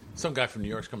 Some guy from New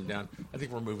York's coming down. I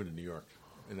think we're moving to New York.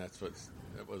 And that's what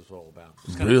it was all about.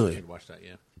 It's kind of interesting to watch that,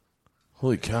 yeah.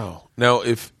 Holy cow! Now,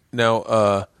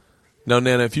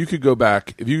 Nana, if you could go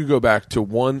back to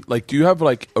one, like, do you have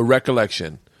like a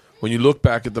recollection when you look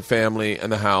back at the family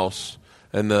and the house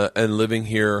and living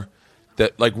here,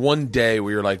 that like one day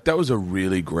where you're like, that was a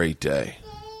really great day?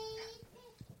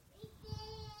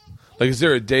 Like, is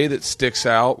there a day that sticks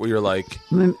out where you're like,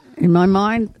 in my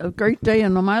mind, a great day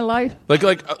in my life? like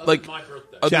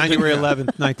January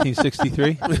 11th,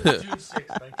 1963.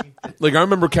 Like, I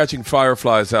remember catching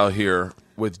fireflies out here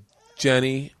with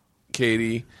Jenny,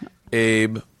 Katie,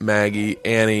 Abe, Maggie,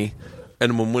 Annie,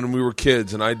 and when we were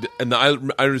kids, and I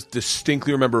just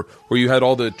distinctly remember where you had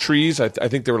all the trees. I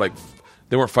think they were like,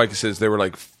 they weren't ficuses, they were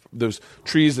like those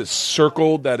trees that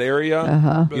circled that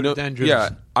area. You know, yeah.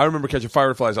 I remember catching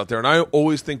fireflies out there, and I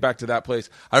always think back to that place.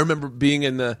 I remember being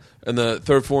in the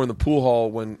third floor in the pool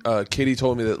hall when Katie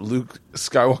told me that Luke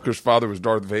Skywalker's father was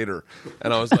Darth Vader,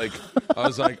 and I was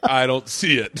like, I don't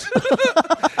see it.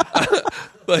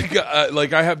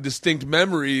 Like I have distinct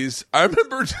memories. I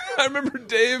remember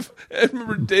Dave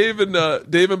and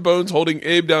Dave and Bones holding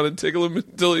Abe down and tickle him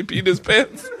until he peed his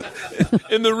pants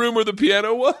in the room where the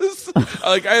piano was.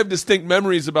 Like, I have distinct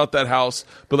memories about that house,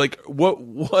 but like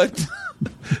what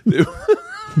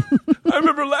I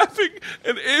remember laughing,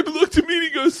 and Abe looked at me and he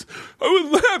goes, "I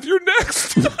wouldn't laugh. You're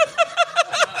next."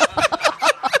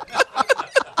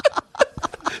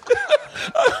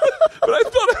 But I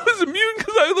thought I was immune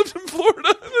because I lived in Florida,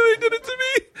 and then they did it to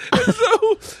me.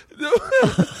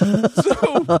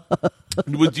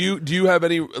 And do you have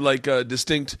any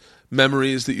distinct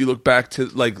memories that you look back to,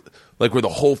 like where the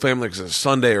whole family, like a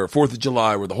Sunday or 4th of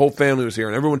July, where the whole family was here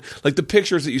and everyone, like the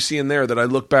pictures that you see in there that I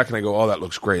look back and I go, "Oh, that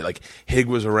looks great." Like Hig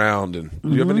was around, and do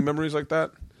you have any memories like that?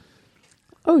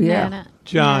 Oh yeah, Nana,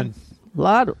 John. a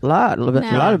lot of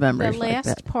memories. The like last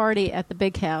that. party at the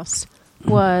big house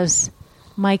was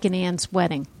Mike and Ann's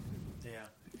wedding.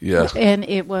 Yeah. And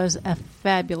it was a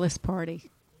fabulous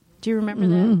party. Do you remember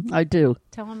that? I do.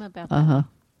 Tell them about that.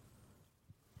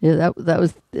 Yeah, that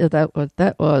was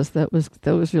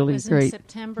really It was great. in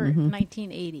September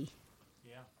 1980.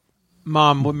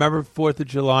 Mom, remember 4th of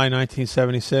July,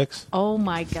 1976? Oh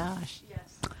my gosh!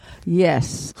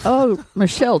 Yes. Oh,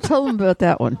 Michelle, tell them about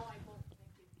that one.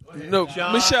 No,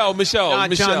 Michelle. John,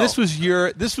 this was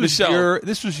your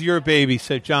baby.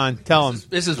 So, John, tell him.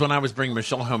 This is when I was bringing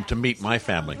Michelle home to meet my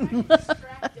family.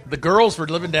 The girls were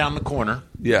living down the corner.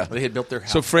 Yeah. They had built their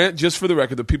house. So, just for the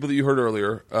record, the people that you heard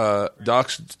earlier,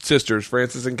 Doc's sisters,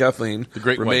 Frances and Kathleen,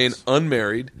 remain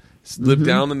unmarried, lived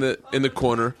down in the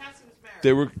corner.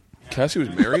 Cassie was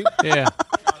married? Yeah.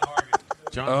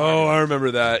 Oh, I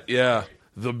remember that. Yeah.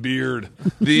 The beard.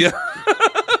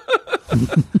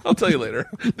 I'll tell you later.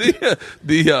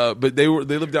 But they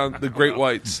lived down, the Great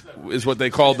Whites is what they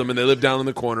called them, and they lived down in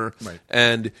the corner. Right.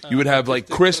 And you would have like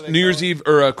New Year's Eve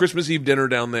or Christmas Eve dinner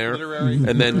down there,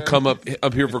 and then come up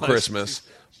here for Christmas.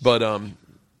 But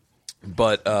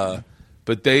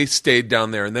they stayed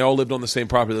down there, and they all lived on the same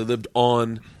property. They lived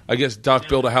on, I guess Doc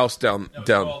built a house down.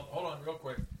 Hold on, real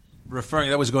quick.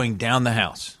 That was going down the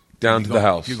house. Down to the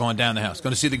house. You're going down the house.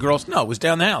 Going to see the girls? No, it was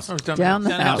down the house. Down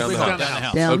the house. Down the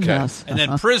house. Down the house. And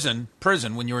then prison,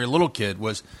 when you were a little kid,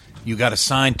 was you got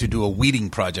assigned to do a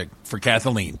weeding project for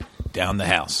Kathleen down the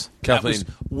house. Kathleen. That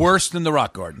was worse than the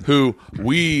rock garden. Who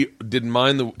we didn't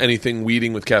mind anything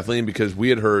weeding with Kathleen because we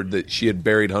had heard that she had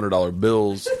buried $100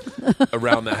 bills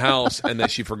around the house and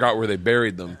that she forgot where they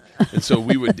buried them. And so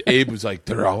Abe was like,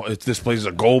 this place is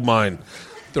a gold mine.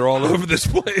 They're all over this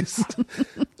place.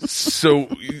 So,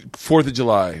 4th of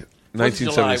July,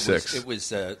 1976. It was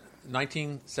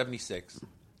 1976.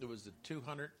 It was the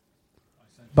 200th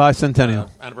Bicentennial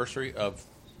anniversary of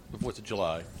the 4th of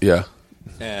July. Yeah.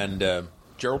 And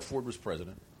Gerald Ford was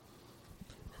president.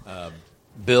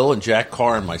 Bill and Jack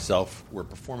Carr and myself were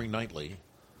performing nightly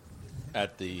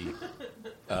at the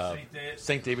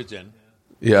St. David's Inn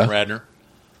in Radnor.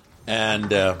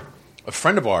 And a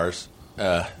friend of ours...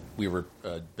 we were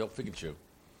Bill Figgenshoe.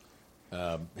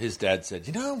 His dad said,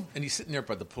 and he's sitting there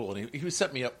by the pool, and he was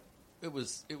setting me up. It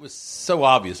was so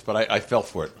obvious, but I fell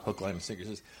for it. Hook, line, and sinker. He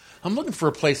says, "I'm looking for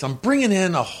a place. I'm bringing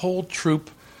in a whole troupe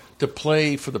to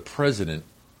play for the president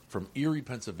from Erie,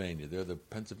 Pennsylvania. They're the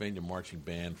Pennsylvania marching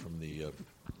band from the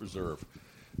reserve.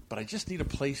 But I just need a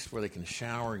place where they can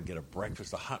shower and get a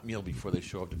breakfast, a hot meal before they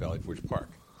show up to Valley Forge Park."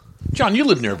 John, you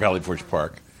live near Valley Forge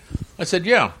Park. I said,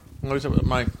 "Yeah."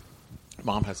 My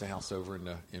mom has a house over in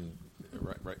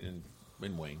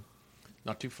Wayne,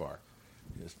 not too far.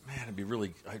 He goes, "Man, it'd be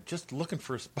really just looking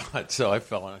for a spot." So I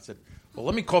fell and I said, "Well,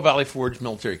 let me call Valley Forge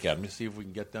Military Academy to see if we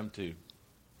can get them to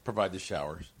provide the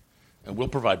showers, and we'll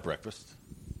provide breakfast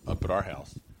up at our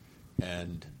house,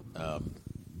 and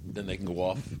then they can go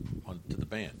off to the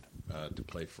band to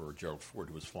play for Gerald Ford,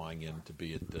 who was flying in to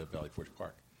be at Valley Forge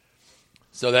Park."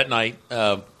 So that night,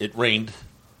 it rained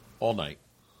all night.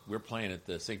 We're playing at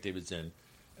the St. David's Inn,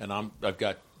 and I've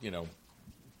got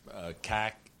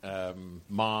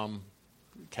Mom,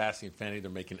 Cassie, and Fanny.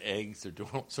 They're making eggs. They're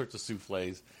doing all sorts of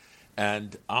souffles,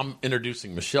 and I'm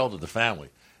introducing Michelle to the family.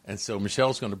 And so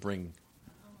Michelle's going to bring.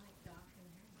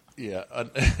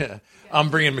 I'm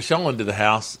bringing Michelle into the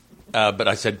house, but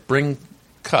I said bring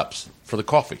cups for the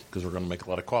coffee because we're going to make a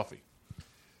lot of coffee.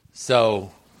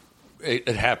 So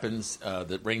it happens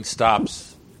that rain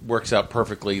stops, works out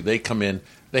perfectly. They come in.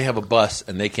 They have a bus,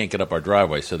 and they can't get up our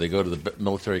driveway, so they go to the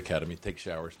military academy, take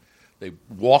showers. They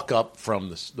walk up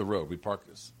from the road. We park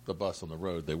the bus on the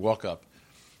road. They walk up,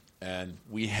 and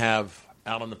we have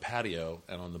out on the patio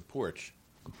and on the porch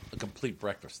a complete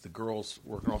breakfast. The girls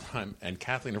working all the time, and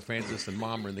Kathleen and Francis and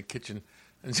Mom are in the kitchen.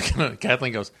 And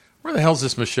Kathleen goes, "Where the hell is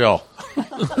this Michelle?"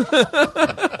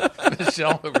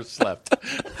 Michelle overslept.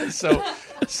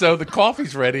 So the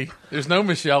coffee's ready. There's no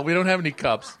Michelle. We don't have any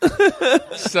cups.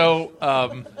 So,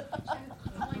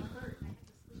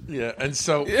 and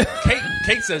so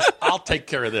Kate says, "I'll take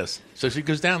care of this." So she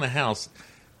goes down the house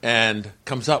and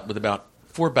comes up with about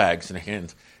 4 bags in her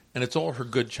hands, and it's all her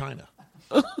good china.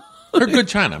 Her good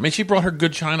china. I mean, she brought her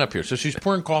good china up here, so she's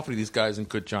pouring coffee to these guys in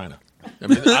good china. I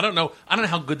mean, I don't know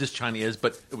how good this china is,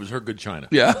 but it was her good china.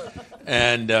 Yeah.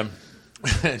 And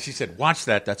she said, "Watch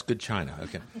that. That's good china."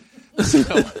 Okay. So,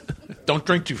 don't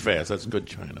drink too fast. That's good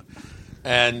china.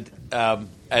 And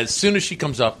as soon as she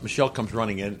comes up, Michelle comes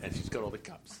running in, and she's got all the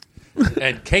cups.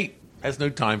 And Kate has no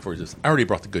time for this. I already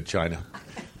brought the good china.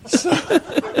 So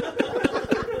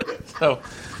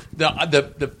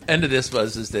the end of this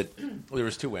is that there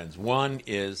was 2 ends. One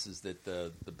is that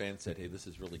the band said, "Hey, this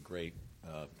is really great.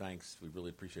 Thanks. We really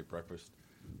appreciate breakfast.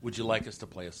 Would you like us to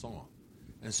play a song?"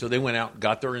 And so they went out,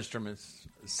 got their instruments,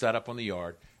 set up on the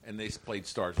yard, and they played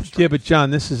Stars and Stripes. Yeah, but John,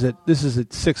 this is at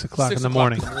 6 o'clock in the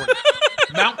morning.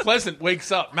 Mount Pleasant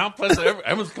wakes up. Mount Pleasant,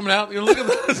 everyone's coming out. Look at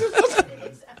this.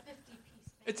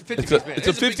 It's a 50-piece band. It's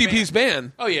a 50-piece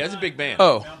band. Oh, yeah, it's a big band.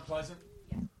 Oh. Mount Pleasant?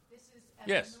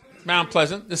 Yes. Mount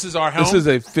Pleasant. This is our home. This is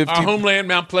a 50... Our homeland,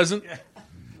 Mount Pleasant.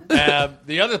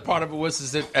 The other part of it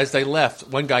was that as they left,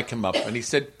 one guy came up, and he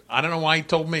said, I don't know why he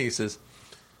told me, he says,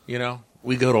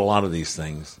 we go to a lot of these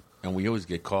things, and we always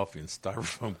get coffee in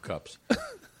styrofoam cups.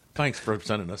 Thanks for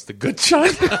sending us the good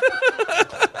china.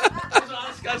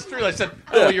 That's true. I said,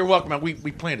 "Oh, you're welcome." We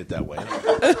planned it that way.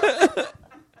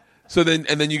 So then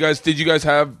you guys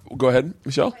have? Go ahead,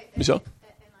 Michelle. Michelle.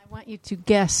 And I want you to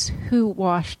guess who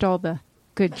washed all the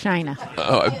good china.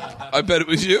 Oh, I bet it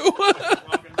was you.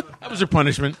 That was her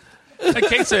punishment. And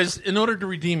Kate says, "In order to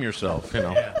redeem yourself,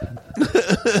 Yeah,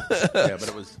 but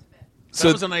it was.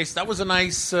 That was a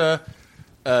nice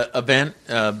event.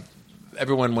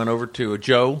 Everyone went over to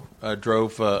Joe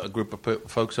drove a group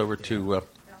of folks over to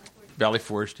Valley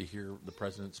Forge to hear the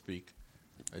president speak.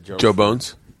 Joe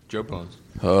Bones. Joe Bones,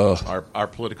 our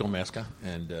political mascot,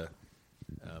 and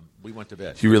we went to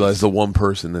bed. You realize the one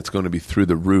person that's going to be through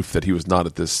the roof that he was not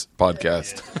at this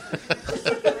podcast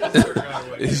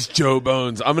is Joe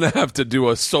Bones. I'm going to have to do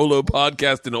a solo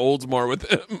podcast in Oldsmar with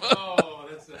him. Oh,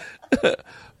 that's it.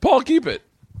 Paul, keep it.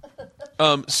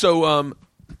 All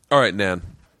right, Nan.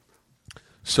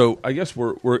 So I guess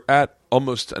we're at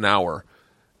almost an hour.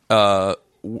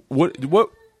 What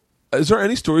is there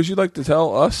any stories you'd like to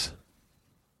tell us?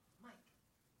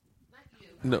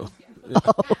 No.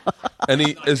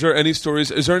 Is there any stories?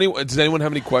 Does anyone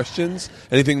have any questions?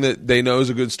 Anything that they know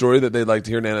is a good story that they'd like to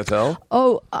hear Nana tell?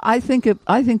 Oh, I think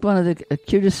one of the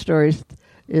cutest stories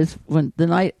is when the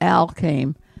night Al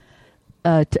came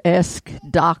to ask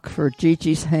Doc for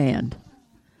Gigi's hand.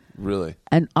 Really?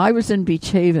 And I was in Beach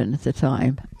Haven at the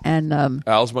time, and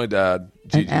Al's my dad.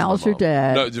 Gigi's and Al's your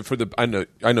dad. No,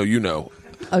 I know you know.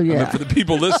 Oh yeah. I meant for the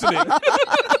people listening.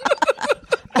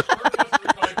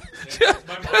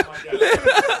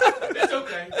 It's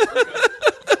okay.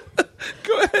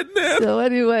 Go ahead, Nan. So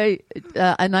anyway,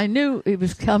 and I knew it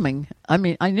was coming. I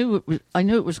mean, I knew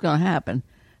it was going to happen.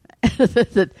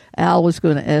 That Al was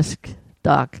going to ask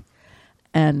Doc,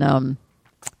 and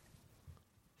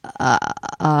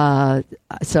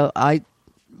so I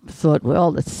thought,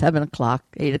 well, it's 7 o'clock,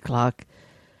 8 o'clock,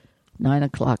 9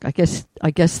 o'clock. I guess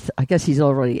he's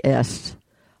already asked.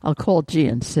 I'll call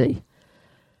GNC.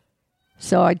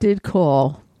 So I did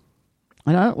call,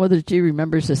 and I don't know whether G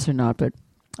remembers this or not, but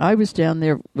I was down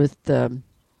there with the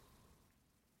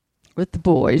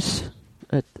boys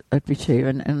at Beach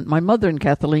Haven, and my mother and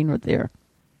Kathleen were there.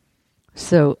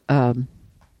 So I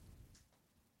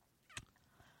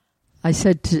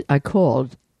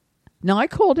called. No, I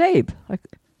called Abe.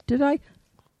 Did I?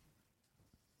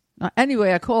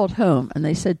 Anyway, I called home, and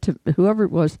they said to whoever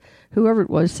it was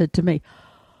said to me,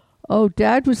 "Oh,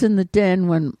 Dad was in the den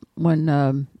when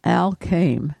Al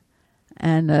came,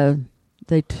 and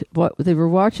they were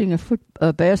watching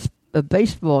a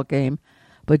baseball game,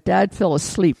 but Dad fell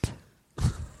asleep,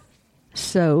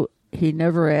 so he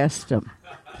never asked him."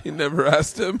 He never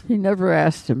asked him? He never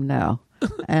asked him, no.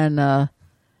 And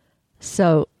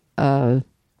so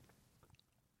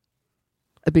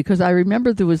because I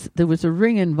remember there was a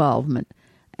ring involvement,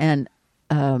 and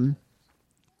I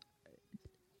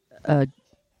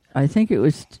think it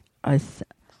was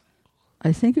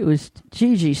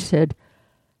Gigi said,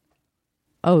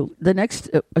 "Oh,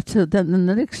 so then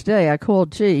the next day I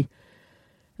called G,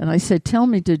 and I said, 'Tell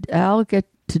me, did Al get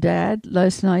to Dad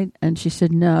last night?' And she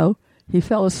said, 'No, he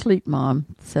fell asleep, Mom.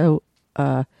 So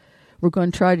we're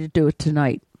going to try to do it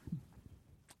tonight.'"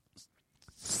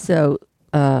 So,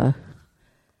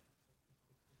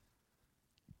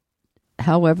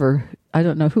 however, I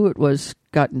don't know who it was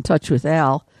got in touch with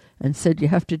Al and said, "You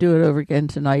have to do it over again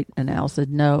tonight." And Al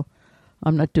said, "No,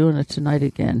 I'm not doing it tonight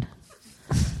again."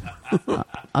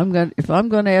 If I'm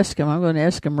going to ask him, I'm going to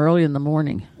ask him early in the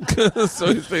morning.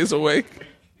 So he stays awake.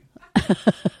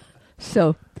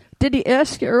 So, did he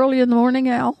ask you early in the morning,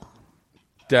 Al?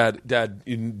 Dad,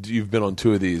 you've been on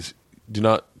 2 of these. Do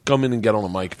not come in and get on the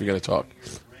mic if you're going to talk.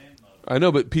 I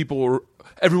know, but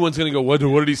everyone's going to go, what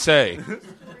did he say?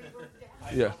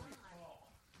 Yeah.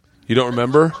 You don't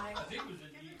remember?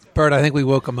 Bert, I think we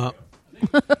woke him up.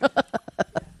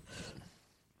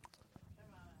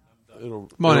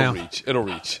 Come on, Al. It'll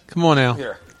reach. Come on, Al.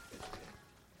 Here.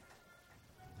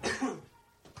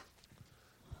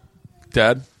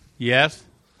 Dad? Yes.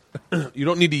 You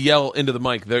don't need to yell into the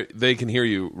mic. They can hear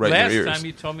you right Last in your ears. time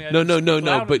you told me I no,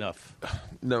 loud but enough.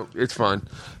 no, it's fine.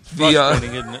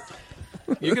 Frustrating, isn't it?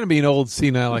 You're going to be an old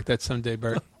senile like that someday,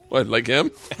 Bert. What, like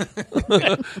him?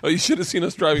 Oh, you should have seen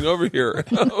us driving over here.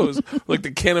 It was like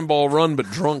the Cannonball Run, but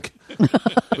drunk.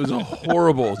 It was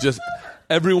horrible. Just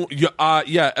everyone,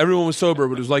 everyone was sober,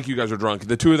 but it was like you guys were drunk.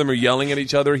 The 2 of them are yelling at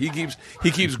each other. He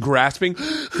keeps grasping.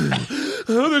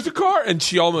 Oh, there's a car, and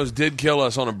she almost did kill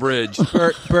us on a bridge.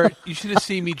 Bert, you should have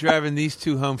seen me driving these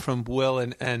 2 home from Will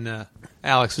and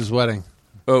Alex's wedding.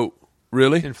 Oh,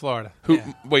 really? In Florida. Who?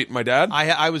 Yeah. Wait, my dad?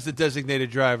 I was the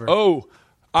designated driver. Oh,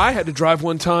 I had to drive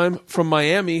one time from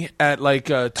Miami at like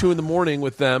 2 in the morning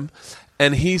with them,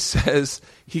 and he says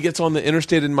he gets on the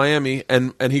interstate in Miami,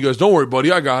 and he goes, "Don't worry,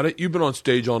 buddy, I got it. You've been on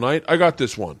stage all night. I got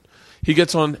this one." He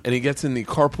gets on, and he gets in the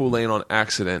carpool lane on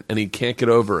accident, and he can't get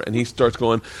over, and he starts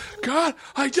going, "God,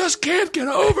 I just can't get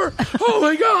over. Oh,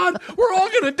 my God, we're all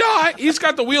going to die." He's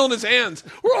got the wheel in his hands.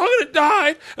 We're all going to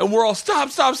die, and we're all,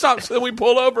 stop. So then we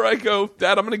pull over. I go,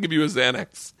 "Dad, I'm going to give you a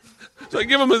Xanax." So I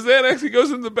give him a Xanax. He goes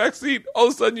in the back seat. All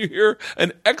of a sudden, you hear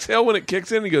an exhale when it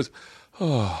kicks in. He goes,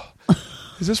 "Oh,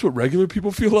 is this what regular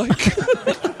people feel like?"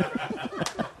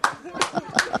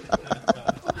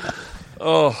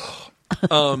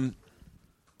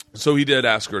 So he did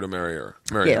ask her to marry her.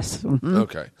 Yes. Mm-hmm.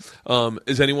 Okay.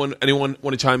 Is anyone want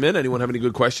to chime in? Anyone have any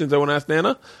good questions I want to ask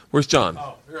Nana? Where's John?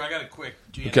 Oh, here, I got a quick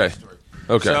G&L Okay. story.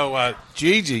 Okay. So,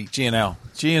 G&L.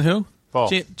 G and who? Paul.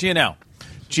 G&L.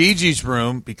 Gigi's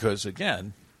room, because,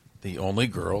 again, the only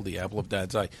girl, the apple of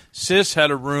Dad's eye. Sis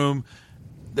had a room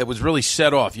that was really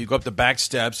set off. You go up the back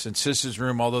steps, and Sis's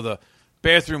room, although the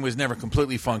bathroom was never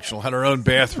completely functional, had her own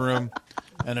bathroom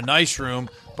and a nice room,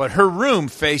 but her room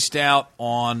faced out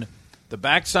on the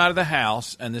back side of the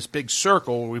house and this big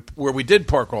circle where we did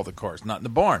park all the cars, not in the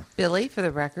barn. Billy, for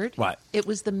the record. What? It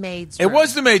was the maid's room. It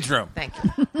was the maid's room. Thank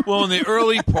you. Well, in the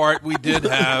early part, we did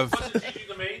have...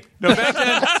 No, back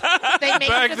then... They made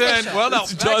Back it then, official. well, no.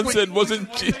 John said,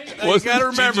 wasn't You got to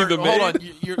remember. Gigi the maid? Hold on,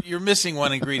 you're missing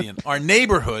one ingredient. Our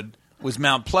neighborhood was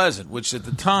Mount Pleasant, which at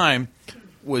the time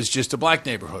was just a black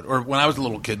neighborhood. Or when I was a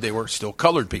little kid, they were still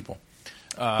colored people.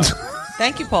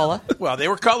 Thank you, Paula. Well, they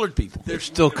were colored people. They're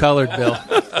still colored, Bill.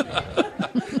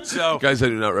 So, Guys, I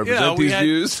do not represent these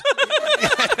views.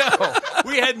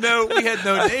 we had no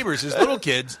neighbors as little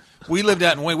kids. We lived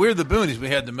out in Wayne. We were the boonies. We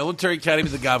had the military academy,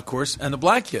 the golf course, and the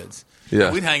black kids.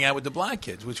 Yeah. We'd hang out with the black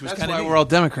kids, which was kind of That's why we're all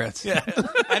Democrats. Yeah,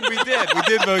 and we did. We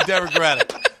did vote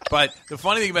Democratic. But the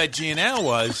funny thing about G&L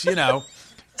was,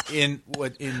 in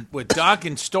what Doc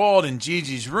installed in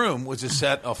Gigi's room was a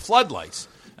set of floodlights.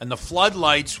 And the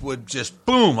floodlights would just,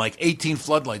 boom, like 18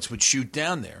 floodlights would shoot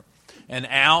down there. And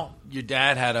Al, your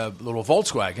dad, had a little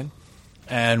Volkswagen.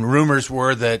 And rumors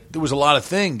were that there was a lot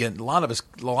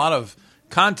of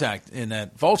contact in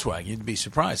that Volkswagen. You'd be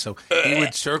surprised. So he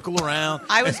would circle around.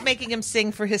 I was making him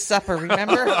sing for his supper,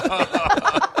 remember?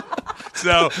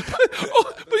 So,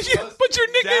 but your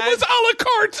nickname was a la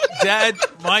carte.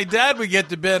 My dad would get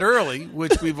to bed early,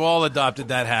 which we've all adopted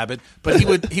that habit. But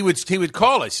he would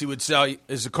call us. He would say,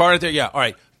 "Is the car out there?" "Yeah." "All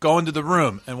right, go into the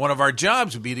room." And one of our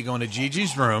jobs would be to go into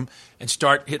Gigi's room and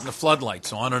start hitting the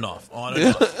floodlights on and off, on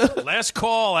and off. Last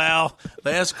call, Al.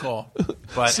 Last call.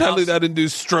 But Sadly, that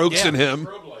induced strokes in him.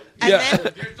 And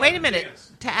then, wait a minute.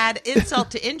 To add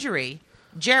insult to injury,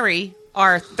 Jerry,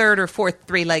 our third or fourth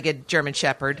three-legged German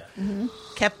Shepherd,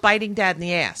 kept biting Dad in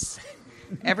the ass.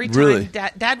 Every time Really?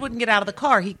 Dad wouldn't get out of the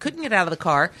car, he couldn't get out of the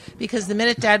car because the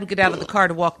minute Dad would get out of the car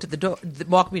to walk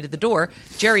me to the door,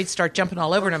 Jerry'd start jumping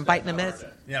all over him and biting him.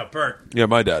 yeah, Bert. Yeah,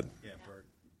 my dad.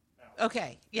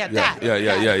 Okay, yeah, Yeah,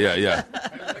 Dad.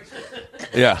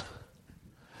 Yeah.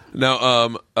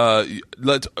 Now,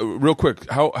 let's real quick.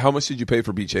 How much did you pay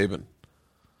for Beach Haven?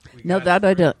 No, that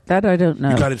I don't know.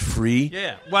 You got it free?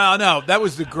 Yeah. Well, no, that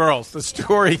was the girls. The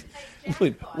story.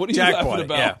 Wait, what are you Jack laughing bought it,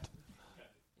 about? yeah.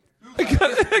 He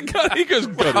goes,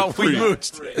 got it We free.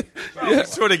 mooched. We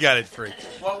sort of got it free.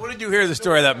 Well, what did you hear the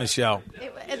story of that, Michelle?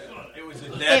 It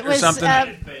Net or was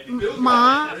something?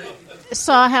 Ma.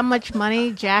 saw how much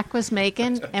money Jack was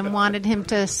making and wanted him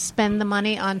to spend the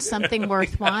money on something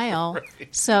worthwhile.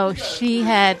 So she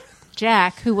had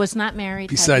Jack, who was not married,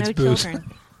 Besides had no booze.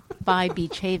 children, buy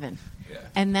Beach Haven.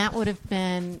 And that would have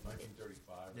been...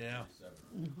 1935. Yeah.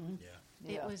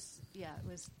 It was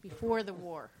before the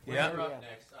war. Yeah.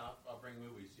 Next, I'll bring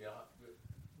movies. Yeah,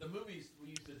 the movies we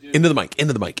used to do. Into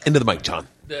the mic, John.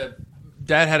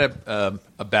 Dad had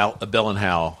a Bell and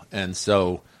Howell, and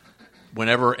so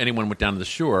whenever anyone went down to the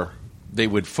shore, they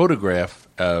would photograph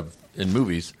in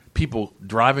movies people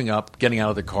driving up, getting out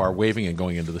of the car, waving, and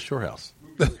going into the shore house.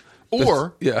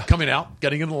 Or coming out,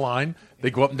 getting in the line. They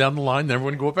go up and down the line, and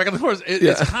everyone go up back on the course.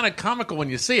 It's kind of comical when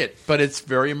you see it, but it's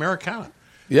very Americana.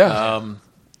 Yeah.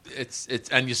 It's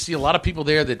and you see a lot of people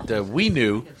there that we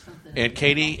knew. Aunt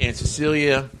Katie, Aunt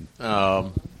Cecilia,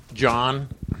 John,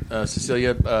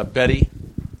 Cecilia, Betty,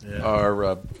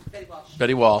 or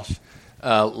Betty Walsh.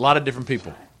 A lot of different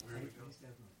people.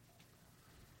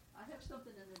 I have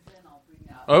something in the den I'll bring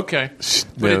out. Okay.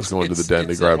 Nana's going to the den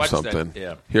to grab watch that. something.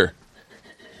 Yeah. Here.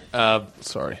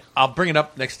 Sorry. I'll bring it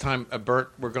up next time,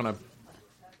 Bert. We're going to,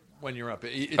 when you're up.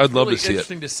 It's I'd love really to see it.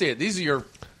 interesting to see it. These are your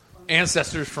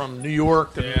ancestors from New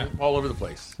York and all over the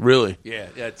place. Really? Yeah.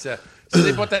 It's, so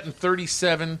they bought that in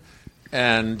 1937,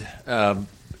 and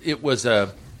it was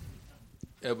a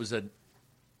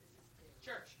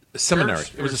seminary.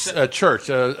 It was a church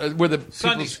where the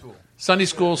Sunday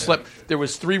school slept. There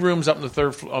was 3 rooms up on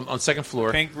the on second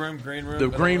floor. Pink room, green room. The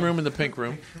green room and the pink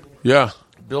room. Yeah.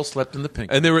 Bill slept in the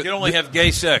pink. And they were. You can only have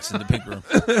gay sex in the pink room.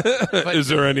 Is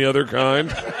there any other kind?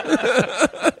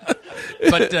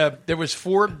 But there was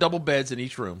 4 double beds in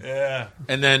each room. Yeah.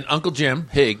 And then Uncle Jim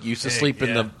Higg used to sleep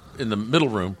in the middle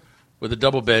room with a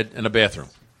double bed and a bathroom.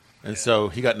 And so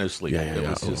he got no sleep. It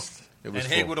was just. It was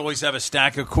And Higg full. would always have a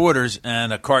stack of quarters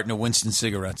and a carton of Winston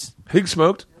cigarettes. Higg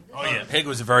smoked? Oh yeah, Higg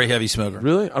was a very heavy smoker.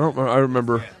 Really? I don't. I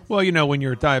remember. Well, when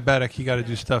you're diabetic, you got to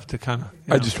do stuff to kind of.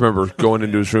 I just remember going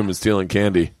into his room and stealing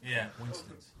candy. Yeah,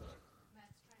 Winston's.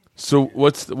 So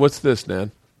what's this,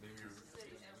 Nan?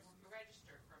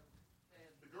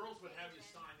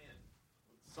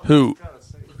 Who?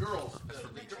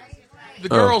 The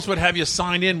girls would have you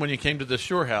sign in when you came to the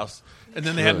shore house, and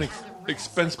then they had an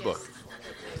expense book.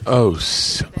 Oh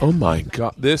my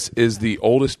God! This is the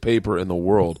oldest paper in the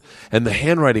world, and the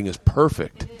handwriting is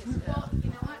perfect.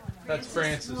 That's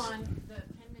Francis.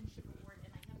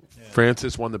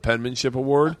 Francis won the penmanship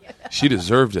award. She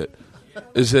deserved it.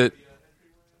 Is it?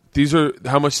 These are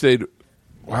how much they'd.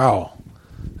 Wow,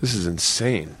 this is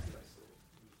insane.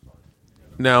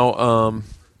 Now, That's an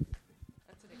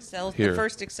Excel, Here. the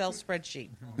first Excel spreadsheet.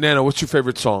 Nana, what's your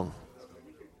favorite song?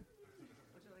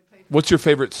 What's your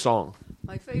favorite song?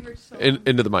 My favorite song.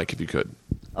 Into the mic, if you could.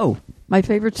 Oh, my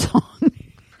favorite song.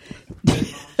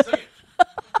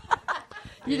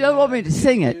 You don't want me to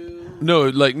sing it.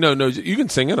 No, no. You can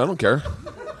sing it. I don't care.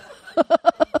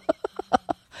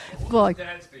 Well,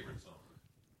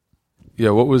 Yeah,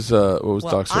 what was Well,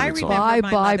 Doc's I favorite remember song? Bye my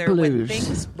Bye mother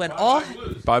Blues. when all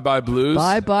Bye Bye Blues.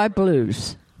 Bye Bye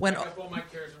Blues. when Here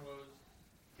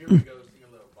we go. Sing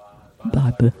a little bye.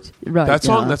 Bye Blues. Right. That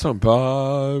song. yeah. That song.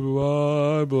 Bye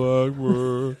Bye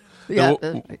Blackbird. Yeah.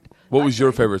 What was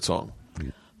your favorite song?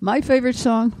 My favorite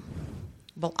song.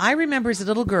 Well, I remember as a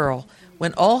little girl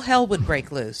when all hell would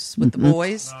break loose with the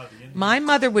boys. My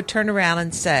mother would turn around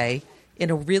and say, in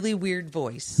a really weird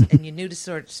voice, and you knew to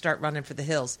start running for the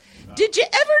hills. Did you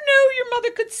ever know your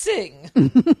mother could sing?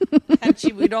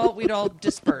 And we'd all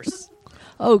disperse.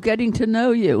 Oh, Getting to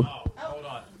Know You. Hold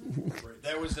on.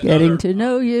 There was Getting to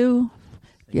know you.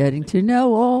 Getting to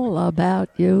know all about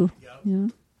you. Yeah.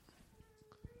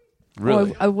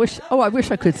 Really? Oh, I wish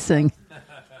I could sing.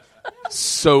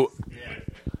 So,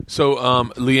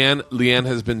 Leanne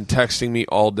has been texting me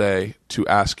all day to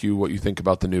ask you what you think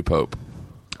about the new Pope.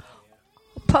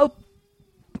 Pope.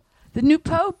 The new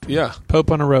Pope. Yeah.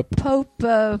 Pope on a rope.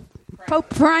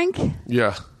 Pope Frank.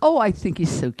 Yeah. Oh, I think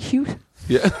he's so cute.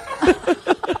 Yeah.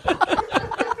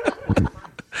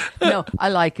 No, I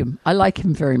like him. I like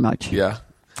him very much. Yeah.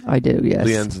 I do. Yes.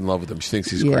 Leanne's in love with him. She thinks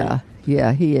he's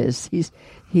Yeah, he is. He's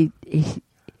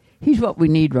what we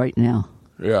need right now.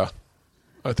 great. Yeah.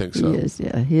 I think so. He is.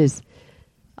 Yeah, he is.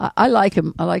 I like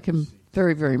him. I like him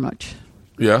very, very much.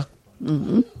 Yeah.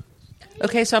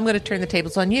 Okay, so I'm going to turn the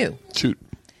tables on you. Shoot.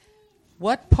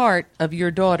 What part of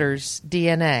your daughter's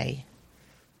DNA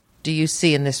do you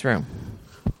see in this room?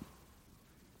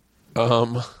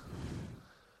 I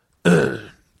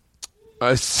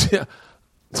see.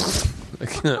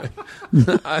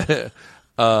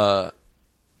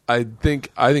 I I think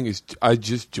it's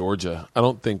just Georgia. I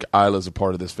don't think Isla's a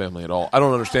part of this family at all. I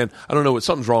don't understand. I don't know what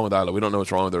something's wrong with Isla. We don't know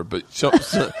what's wrong with her. But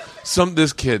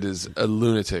this kid is a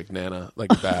lunatic, Nana. Like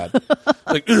bad.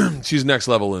 Like she's next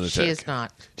level lunatic. She is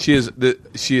not. She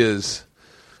is.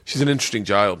 She's an interesting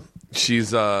child.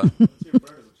 She's.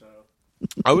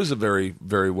 I was a very,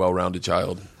 very well-rounded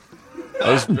child.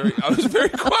 I was very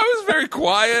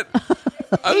quiet.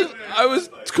 I was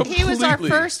completely. He was our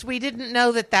first. We didn't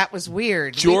know that was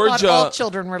weird. Georgia, we thought all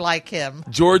children were like him.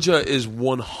 Georgia is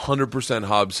 100%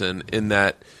 Hobson in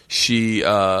that she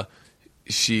wants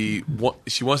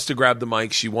to grab the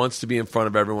mic. She wants to be in front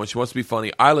of everyone. She wants to be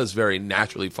funny. Isla's very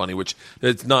naturally funny, which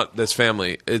it's not. That's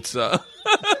family. It's.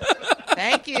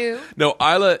 Thank you. No,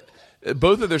 Isla.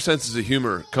 Both of their senses of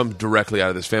humor come directly out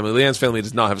of this family. Leanne's family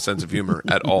does not have a sense of humor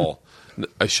at all.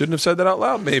 I shouldn't have said that out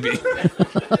loud, maybe.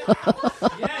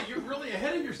 Yeah, you're really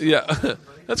ahead of yourself. Yeah.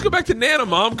 Let's go back to Nana,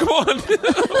 Mom. Come on.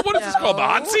 What is this called? The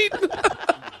hot seat?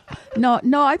 No,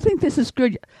 I think this is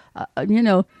good.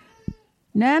 Nana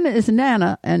is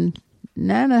Nana, and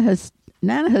Nana has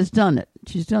done it.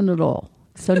 She's done it all.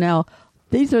 So now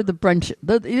these are the branches.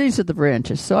 These are the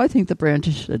branches. So I think the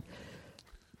branches should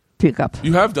pick up.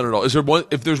 You have done it all. Is there one?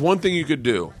 If there's one thing you could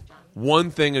do,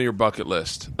 one thing on your bucket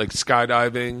list, like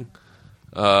skydiving,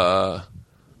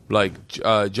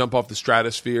 jump off the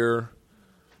stratosphere,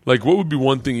 like what would be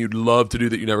one thing you'd love to do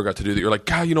that you never got to do that you're like,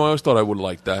 God, I always thought I would have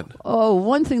liked that. Oh,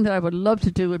 one thing that I would love to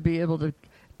do would be able to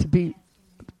be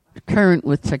current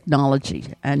with technology,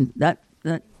 and that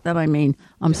I mean,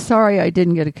 I'm sorry I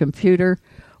didn't get a computer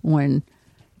when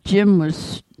Jim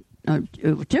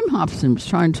Hobson was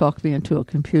trying to talk me into a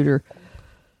computer.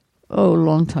 A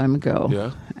long time ago.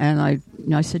 Yeah. And I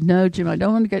said, no, Jim, I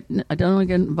don't want to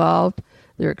get involved.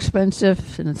 They're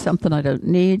expensive, and it's something I don't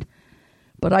need.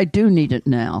 But I do need it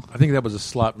now. I think that was a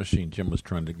slot machine Jim was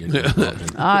trying to get involved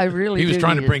in. I really. He was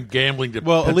trying to bring gambling to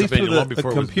at least Pennsylvania with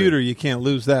a computer, you can't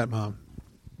lose that, Mom.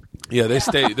 Yeah, they're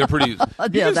pretty. You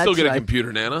can still get a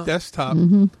computer, Nana. Desktop.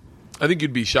 Mm-hmm. I think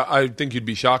you'd be shocked. I think you'd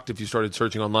be shocked if you started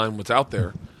searching online what's out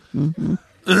there. Mm-hmm.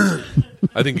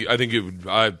 I think it would.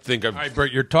 I think I've. All right,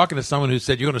 Bert, you're talking to someone who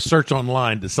said you're going to search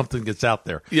online that something gets out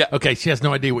there. Yeah. Okay, she has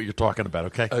no idea what you're talking about,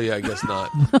 okay? Oh, yeah, I guess not.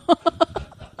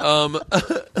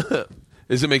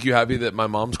 Does it make you happy that my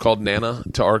mom's called Nana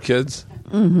to our kids?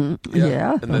 Mm-hmm.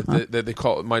 Yeah. And that they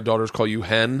call my daughters call you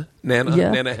Hen, Nana,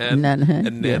 Yeah. Nana Hen, Nana Hen,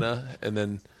 and Nana, and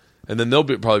then they'll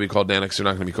probably be called Nana because they're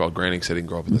not going to be called Granny because they didn't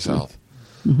grow up in the South.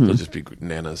 Mm-hmm. They'll just be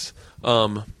Nanas.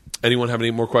 Anyone have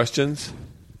any more questions?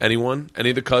 Anyone? Any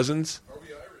of the cousins? Are we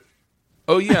Irish?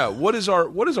 Oh yeah. What is our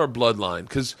bloodline?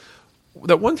 Because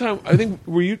that one time, I think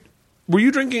were you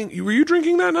drinking? Were you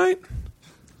drinking that night?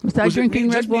 Was I drinking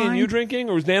red just me wine? and you drinking,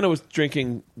 or was Nana was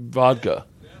drinking vodka?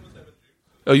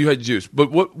 Oh, you had juice.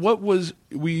 But what was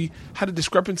we had a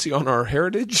discrepancy on our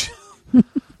heritage?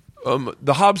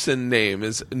 The Hobson name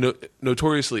is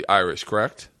notoriously Irish,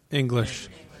 correct? English.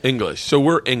 So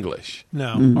we're English.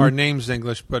 No, our name's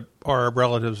English, but our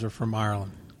relatives are from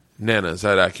Ireland. Nana, is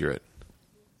that accurate?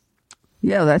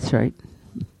 Yeah, that's right.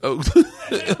 Oh,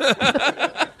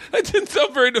 that didn't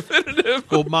sound very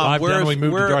definitive. Well, Mom, we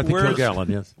moved to Dorothy Kilgallen,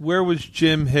 yes. Where was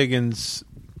Jim Higgins?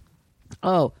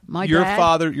 Oh, my your dad?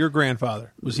 father, your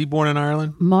grandfather. Was he born in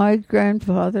Ireland? My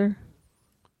grandfather.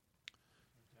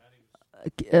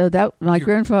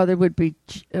 Grandfather would be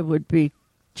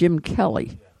Jim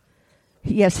Kelly.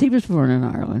 Yes, he was born in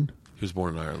Ireland. He was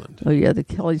born in Ireland. Oh yeah, the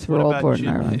Kellys were all born in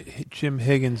Jim, Ireland. Jim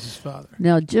Higgins' father.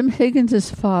 Now, Jim Higgins'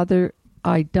 father,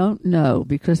 I don't know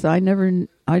because I never knew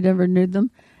them,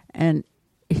 and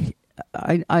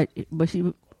I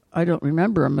don't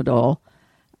remember them at all,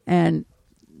 and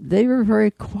they were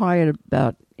very quiet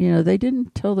about. They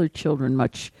didn't tell their children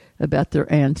much about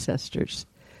their ancestors,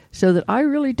 so that I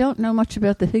really don't know much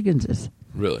about the Higginses.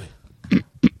 Really?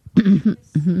 Here,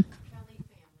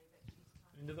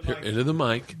 into the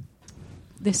mic.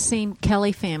 The same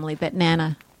Kelly family that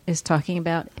Nana is talking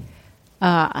about,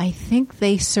 I think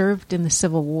they served in the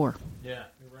Civil War. Yeah,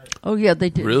 you're right. Oh, yeah,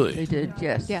 they did. Really? They did,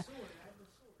 yes. Yeah.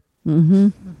 Mm-hmm.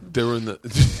 They were in the...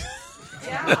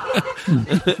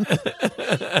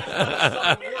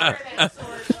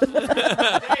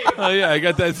 Oh, yeah, I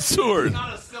got that sword.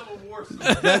 Not a Civil War sword.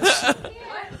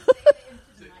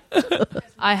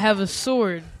 I have a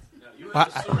sword.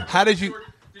 How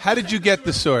did you get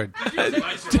the sword?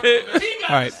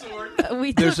 All right.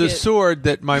 There's a sword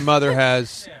that my mother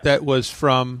has that was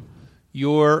from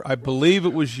I believe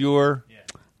it was your...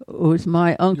 It was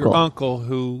my uncle. Your uncle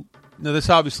who... No, this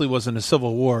obviously wasn't a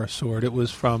Civil War sword. It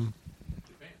was from...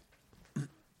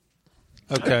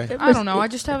 Okay. I don't know. I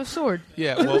just have a sword.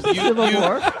 Yeah, well,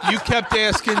 you kept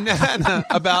asking Nana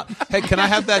about, hey, can I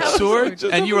have that sword?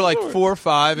 And you were like 4 or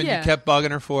 5, and you kept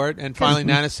bugging her for it. And finally,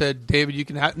 Nana said, David, you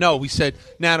can have. No, we said,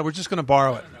 Nana, we're just going to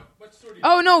borrow it.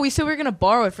 Oh, no, we said we were going to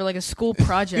borrow it for like a school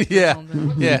project. Yeah, or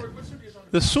something. yeah.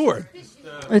 The sword.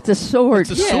 It's a sword.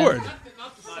 It's a sword.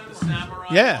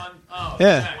 Yeah.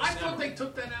 Yeah. I thought they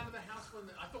took that out of the house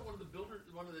I thought one of the builders,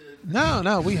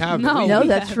 No, we have it. No,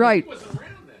 that's right.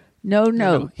 No,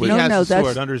 He has the that's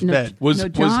sword under his bed.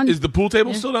 Is the pool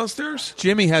table still downstairs?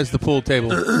 Jimmy has the pool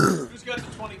table. Who's got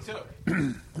the 22?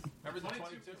 Remember the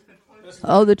 22?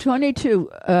 Oh, the 22.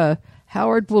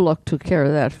 Howard Bullock took care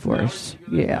of that for us.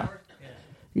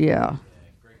 Yeah.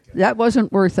 That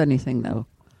wasn't worth anything, though.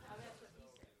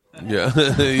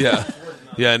 Yeah.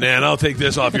 Yeah, Nan, I'll take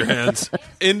this off your hands.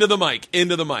 Into the mic.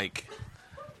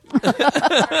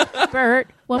 Bert,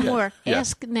 one more.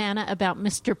 Ask Nana about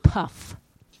Mr. Puff.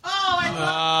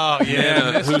 Oh,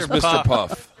 yeah. Who's Mr.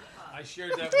 Puff? I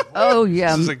shared that with Oh,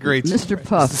 yeah. This is a great Mr.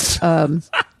 Puff.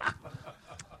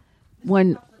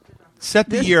 When Set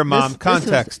the year, Mom.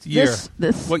 Context. Year.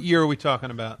 This, what year are we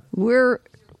talking about? We're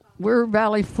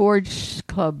Valley Forge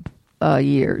Club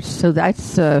years, so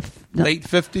that's Late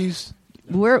 50s?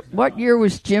 What year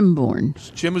was Jim born?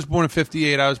 Jim was born in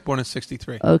 58. I was born in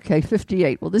 63. Okay,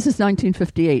 58. Well, this is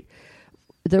 1958.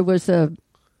 There was a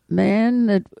man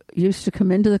that used to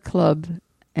come into the club,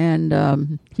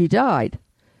 and he died.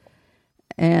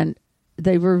 And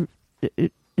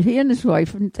he and his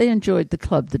wife, they enjoyed the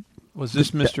club. Was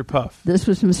this Mr. Puff? This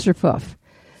was Mr. Puff.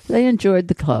 They enjoyed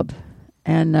the club.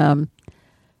 And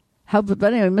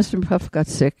but anyway, Mr. Puff got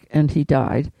sick, and he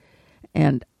died.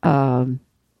 And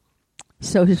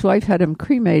so his wife had him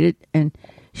cremated, and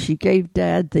she gave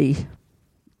Dad his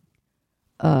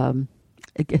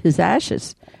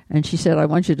ashes, and she said, "I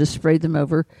want you to spray them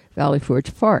over Valley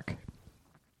Forge Park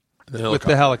with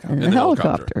the helicopter." And the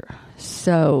helicopter.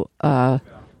 So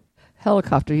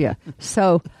helicopter, yeah.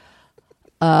 So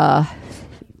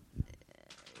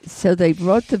they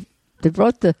brought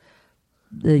the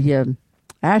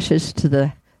ashes to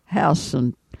the house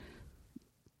and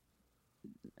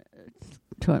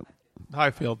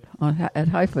Highfield. At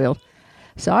Highfield.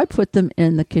 So I put them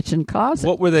in the kitchen closet.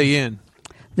 What were they in?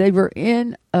 They were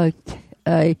in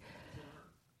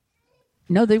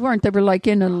no, they weren't. They were like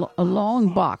in a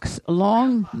long box, a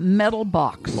long metal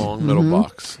box. Long metal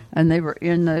box. And they were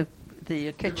in the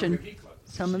kitchen,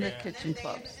 some of the kitchen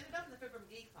clubs.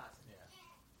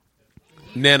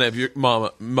 Nana, if you're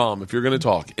mom, if you're going to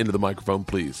talk into the microphone,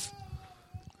 please.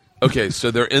 Okay, so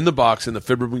they're in the box in the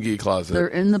Fibber McGee closet. They're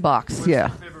in the box,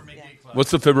 yeah.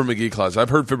 What's the Fibber McGee closet? I've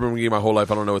heard Fibber McGee my whole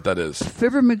life. I don't know what that is.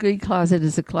 Fibber McGee closet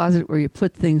is a closet where you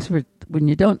put things when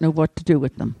you don't know what to do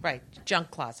with them. Right, junk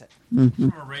closet. Mm-hmm.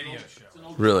 From a radio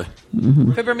show. Really?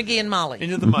 Mm-hmm. Fibber McGee and Molly.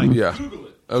 Into the mic. Yeah.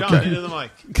 Okay. John, into the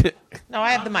mic. No,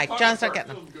 I have the mic. John's not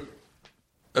getting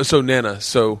them. So, Nana,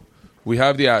 we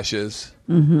have the ashes.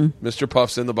 Mm-hmm. Mr.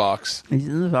 Puff's in the box. He's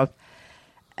in the box.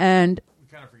 And We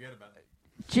kind of forget about it.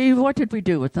 gee, what did we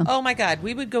do with them? Oh my God,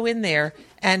 we would go in there,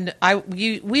 and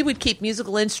we would keep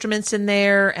musical instruments in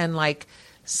there, and like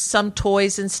some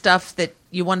toys and stuff that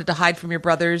you wanted to hide from your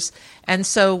brothers. And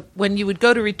so when you would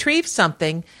go to retrieve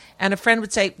something, and a friend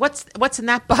would say, "What's in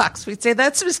that box?" We'd say,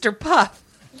 "That's Mr. Puff."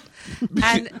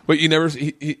 And But you never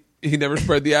he never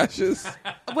spread the ashes.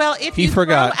 well, if He you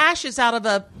forgot. throw ashes out of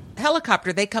a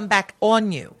helicopter, they come back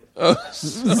on you.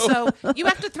 So you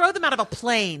have to throw them out of a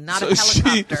plane, not a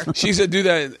helicopter. She said, "Do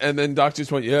that," and then Doc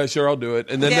just went, "Yeah, sure, I'll do it,"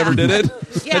 and then Yeah. never did it.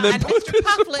 Yeah, and then and Mr.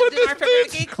 Puff lived in our Fibber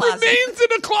McGee closet. Remains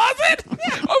in a closet.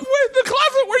 The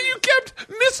closet where you kept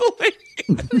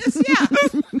miscellaneous. Yeah.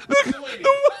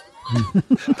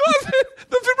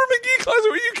 The Fibber McGee closet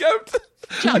where you kept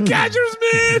a catcher's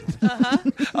mitt, a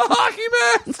hockey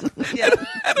mask,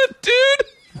 and a dude,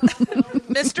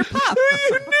 Mr. Puff. who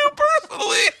you knew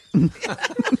personally.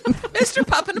 Mr.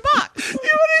 Puff in a box.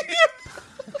 You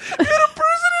had a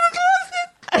person in a closet.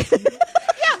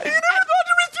 Yeah. You never thought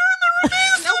to return the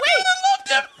remains. No, wait. I loved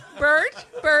him.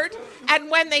 Bird. And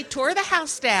when they tore the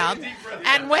house down,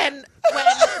 and when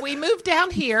we moved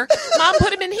down here, Mom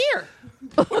put him in here.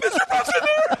 Mr. Puff's in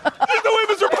there. There's no way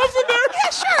Mr. Puff's in there.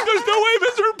 Yeah, sure. There's no way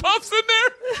Mr. Puff's in there.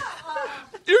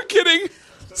 You're kidding.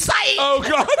 Psych. Oh,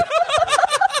 God.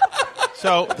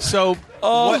 So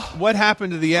what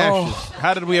happened to the ashes?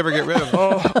 How did we ever get rid of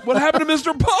them? What happened to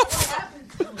Mr. Puff?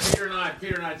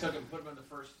 Peter and I took him, put him in the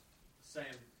first sand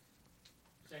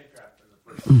trap.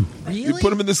 Really? You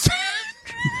put him in the sand.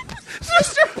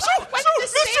 Mr. Puff went to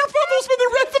Mr. Puff will spend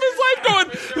the rest of his life going,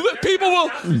 people will...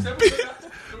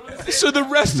 So the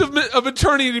rest of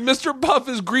eternity, Mr. Puff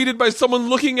is greeted by someone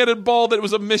looking at a ball that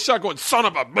was a missed shot going, son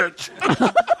of a bitch.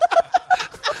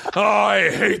 Oh, I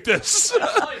hate this.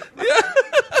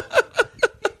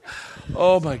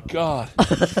 Oh, my God.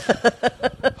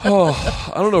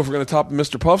 Oh, I don't know if we're going to top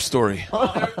Mr. Puff's story.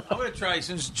 I'm going to try,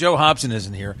 since Joe Hobson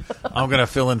isn't here, I'm going to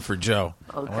fill in for Joe.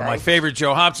 Okay. One of my favorite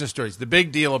Joe Hobson stories. The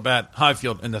big deal about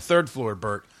Highfield and the third floor,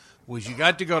 Bert, was you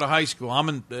got to go to high school. I'm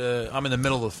in the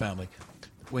middle of the family.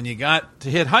 When you got to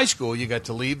hit high school, you got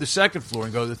to leave the second floor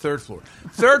and go to the third floor.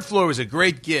 Third floor was a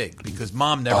great gig because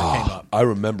Mom never came up. I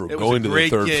remember going to the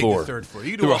third floor.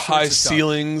 There were high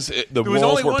ceilings. The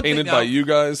walls were painted by you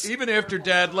guys. Even after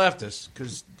Dad left us,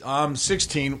 because I'm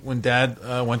 16 when Dad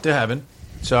went to heaven.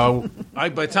 So by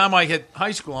the time I hit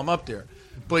high school, I'm up there.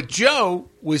 But Joe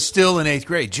was still in 8th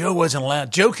grade. Joe wasn't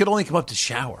allowed. Joe could only come up to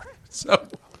shower. So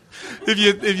if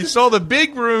you saw the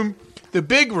big room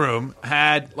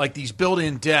had like these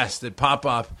built-in desks that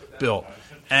Pop-Up built,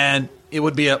 and it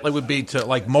would be to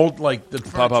like mold like the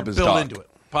Pop-Up is built Doc. into it.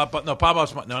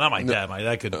 Pop-Up's not my dad. My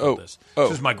dad couldn't build this. This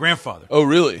was my grandfather. Oh,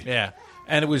 really? Yeah.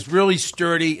 And it was really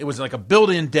sturdy. It was like a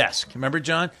built-in desk. Remember,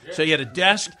 John? So you had a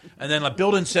desk and then a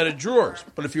built-in set of drawers.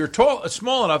 But if you were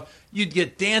small enough, you'd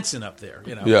get dancing up there.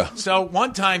 You know. Yeah. So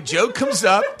one time, Joe comes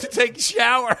up to take a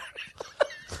shower.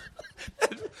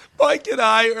 And Mike and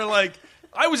I are like,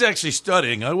 I was actually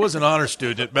studying. I was an honor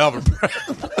student at Melbourne.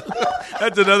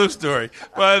 That's another story.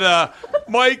 But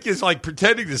Mike is like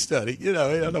pretending to study. You know,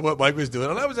 I don't know what Mike was doing.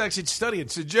 And I was actually studying.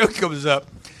 So Joe comes up.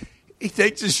 He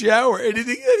takes a shower, and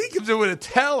he comes in with a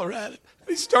towel around it.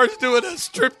 He starts doing a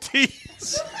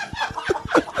striptease.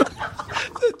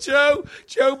 So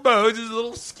Joe Bones is a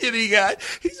little skinny guy.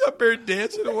 He's up there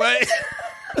dancing away.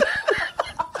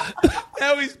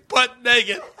 Now he's butt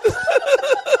naked.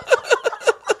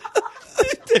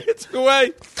 He's dancing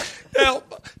away. Now,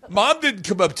 Mom didn't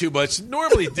come up too much.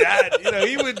 Normally, Dad,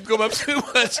 he wouldn't come up too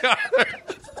much either.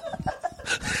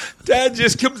 Dad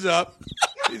just comes up.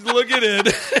 He's looking in.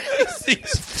 He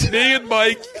sees me and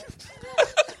Mike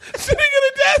sitting at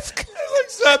a desk. He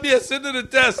looks up, sitting at a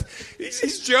desk. He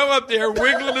sees Joe up there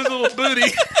wiggling his little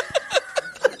booty.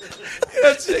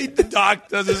 The doc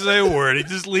doesn't say a word. He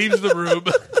just leaves the room.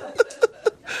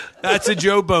 That's a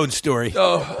Joe Bone story.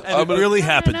 Oh, and it really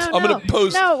happened. No, I'm going to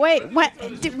post. No, wait.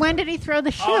 When did he throw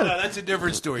the shoe? Oh, no, that's a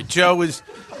different story. Joe was...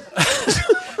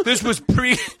 This was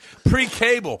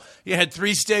pre-cable. You had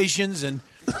 3 stations and,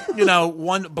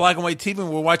 one black and white TV. And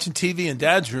we're watching TV in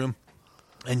Dad's room.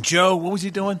 And Joe, what was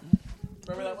he doing?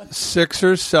 Remember that one?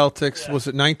 Sixers, Celtics. Was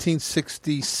it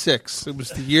 1966? It was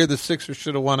the year the Sixers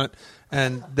should have won it,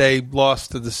 and they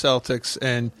lost to the Celtics.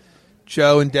 And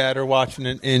Joe and Dad are watching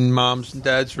it in Mom's and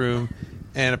Dad's room.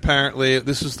 And apparently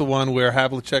this is the one where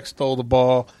Havlicek stole the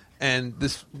ball. And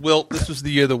this was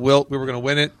the year the Wilt, we were going to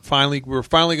win it. We were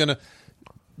finally going to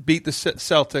beat the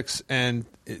Celtics, and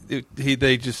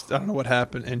they just, I don't know what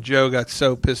happened. And Joe got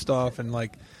so pissed off, and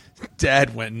like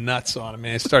Dad went nuts on him,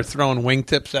 man. He started throwing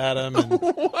wingtips at him. And,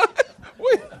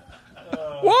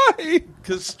 why?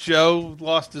 Because Joe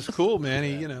lost his cool, man.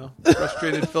 He,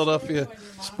 frustrated Philadelphia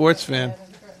sports fan.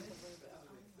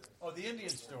 Oh, the Indian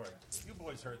story. You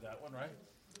boys heard that one, right?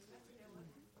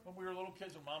 When we were little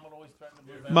kids, and Mom would always threaten to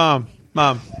move out.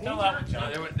 Mom. Tell that one,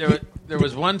 John. There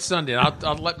was one Sunday, and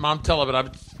I'll let Mom tell it,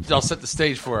 but I'll set the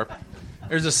stage for her.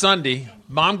 There's a Sunday.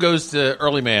 Mom goes to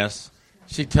early mass.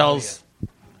 She tells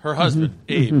her husband,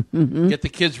 Abe, get the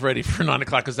kids ready for 9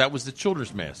 o'clock because that was the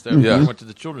children's mass. We went to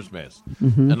the children's mass.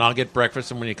 And I'll get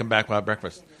breakfast, and when you come back, we'll have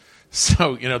breakfast.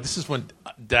 So, this is when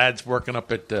Dad's working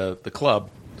up at the club,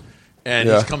 and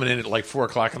he's coming in at like 4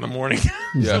 o'clock in the morning.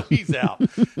 So he's out.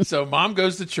 So Mom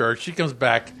goes to church. She comes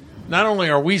back. Not only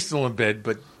are we still in bed,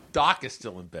 but Doc is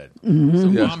still in bed. So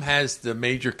Mom has the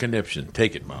major conniption.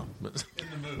 Take it, Mom. In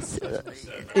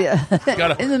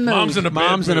the mood. Mom's in a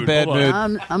bad mood.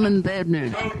 I'm in a bad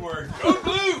mood. Code word. Go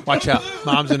blue. Watch out.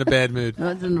 Mom's in a bad mood.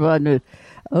 Mom's in a bad mood.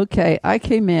 Okay, I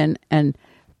came in, and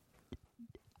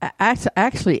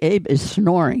actually Abe is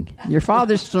snoring. Your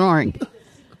father's snoring.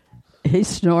 He's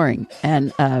snoring.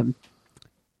 And the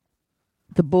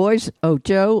boys,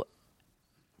 Joe...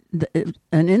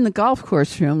 and in the golf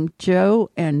course room, Joe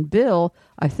and Bill,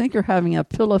 I think, are having a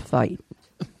pillow fight.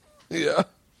 Yeah.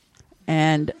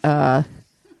 And,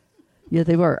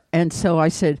 they were. And so I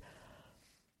said,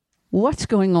 what's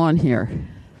going on here?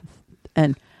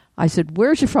 And I said,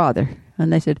 where's your father?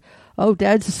 And they said,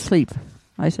 Dad's asleep.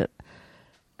 I said,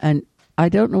 and I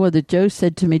don't know whether Joe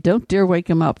said to me, don't dare wake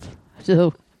him up.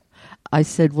 So I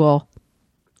said, well,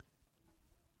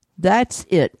 That's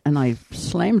it. And I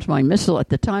slammed my missile. At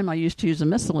the time, I used to use a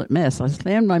missile at Mass. I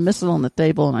slammed my missile on the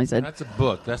table, and I said... That's a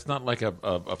book. That's not like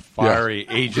a fiery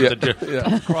agent that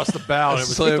just across the bow. I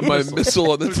slammed my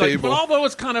missile on the table. Like, although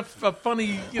it's kind of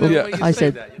funny, the way you I say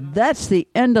said, that. that's the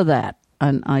end of that.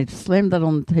 And I slammed that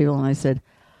on the table, and I said,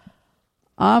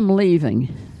 I'm leaving.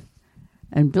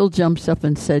 And Bill jumps up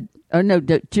and said... Oh, no,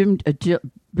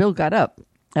 Bill got up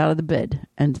out of the bed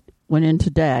and went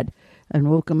into Dad and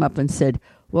woke him up and said...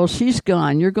 Well, she's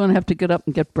gone. You're going to have to get up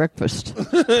and get breakfast.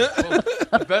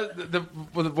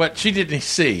 What she didn't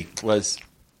see was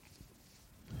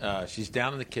she's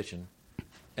down in the kitchen,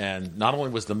 and not only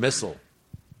was the missile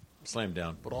slammed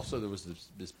down, but also there was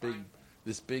this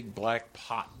big black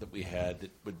pot that we had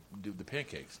that would do the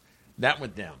pancakes. That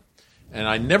went down. And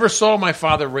I never saw my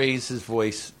father raise his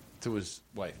voice to his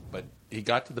wife, but he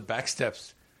got to the back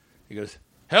steps. He goes,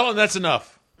 Helen, that's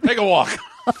enough. Take a walk.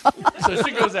 So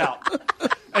she goes out.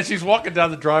 And she's walking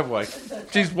down the driveway.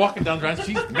 She's walking down the driveway.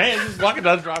 She's walking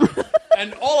down the driveway.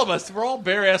 And all of us, we're all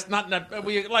bare-assed,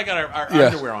 we got our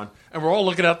underwear on, and we're all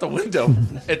looking out the window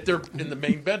in the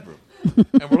main bedroom.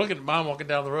 And we're looking at Mom walking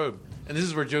down the road. And this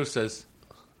is where Joe says,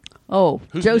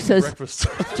 Who's Joe says, breakfast?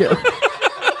 Joe.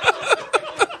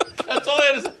 That's all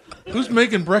I had to say. Who's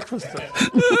making breakfast?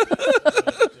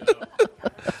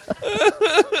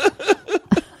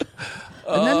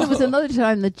 And then there was another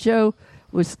time that Joe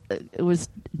was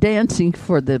dancing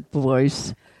for the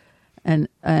boys,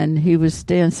 and he was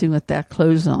dancing with that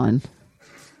clothes on,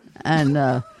 and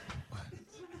I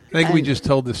think we just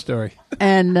told this story.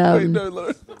 And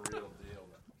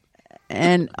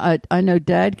and I know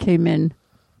Dad came in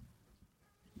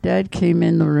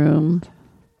the room,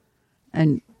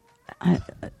 and I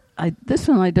this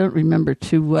one I don't remember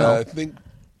too well. I think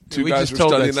two guys were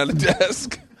studying at a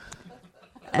desk.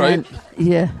 Right?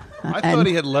 Yeah. I thought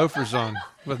he had loafers on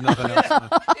with nothing else on.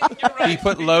 Right. He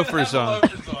put loafers on.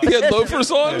 He had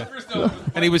loafers on? Yeah.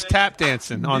 And he was tap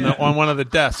dancing on one of the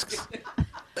desks.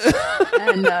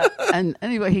 And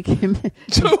anyway, he came in.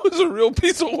 Joe was a real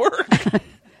piece of work.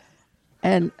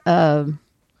 And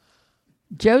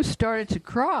Joe started to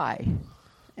cry.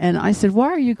 And I said, why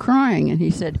are you crying? And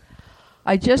he said,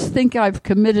 I just think I've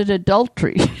committed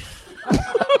adultery.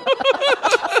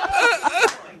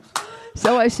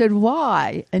 So I said,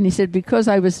 why? And he said, because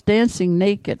I was dancing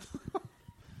naked.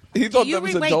 He thought that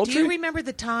was adultery? Do you remember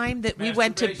the time that we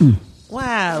went to...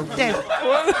 Wow. Why not?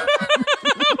 Why is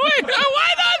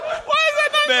that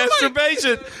not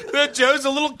masturbation? Joe's a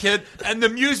little kid, and the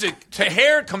music to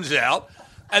hair comes out,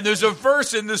 and there's a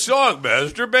verse in the song,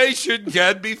 masturbation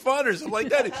can be fun, or something like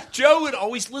that. Joe would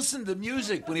always listen to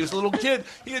music when he was a little kid.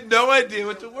 He had no idea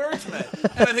what the words meant.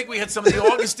 And I think we had some of the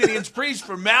Augustinians priests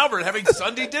from Malvern having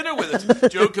Sunday dinner with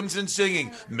us. Joe comes in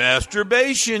singing,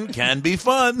 masturbation can be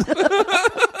fun.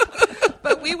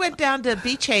 But we went down to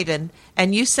Beach Haven,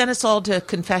 and you sent us all to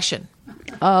confession.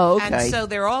 Oh, okay. And so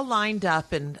they're all lined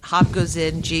up, and Hob goes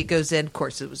in, G goes in. Of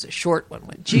course, it was a short one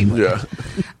when G went in.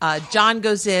 John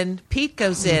goes in, Pete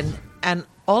goes in, and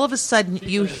all of a sudden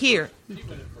you hear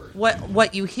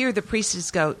what you hear the priestess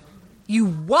go, you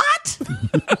what?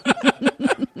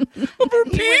 For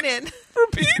Pete? For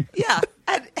Pete? Yeah.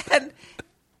 And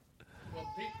well,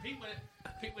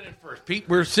 Pete went in first. Pete,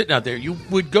 we're sitting out there. You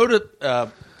would go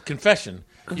to confession.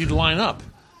 You'd line up.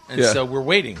 And so we're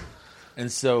waiting. And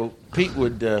so Pete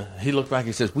would, he looked back and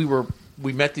he says,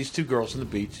 we met these two girls on the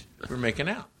beach. We're making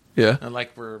out. Yeah. And we're 8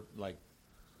 or 10.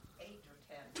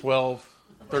 12,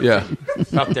 13.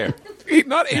 Up there.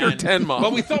 Not 8 or 10, Mom.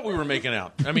 Well, we thought we were making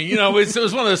out. I mean, it was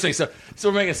one of those things. So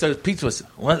we're making, so Pete was,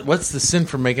 what's the sin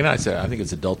for making out? I said, I think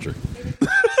it's adultery.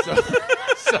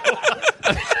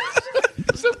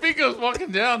 So Pete goes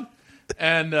walking down,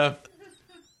 and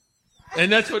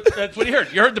that's what he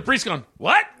heard. You heard the priest going,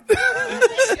 what?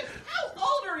 how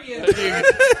old are you?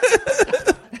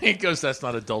 He goes, that's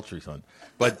not adultery, son.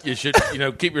 But you should,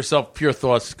 keep yourself pure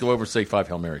thoughts. Go over and say 5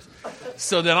 Hail Marys.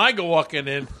 So then I go walking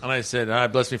in, and I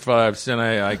said, bless me for I've sinned.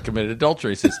 I committed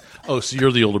adultery. He says, oh, so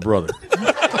you're the older brother.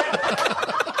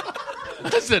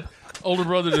 I said, older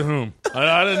brother to whom?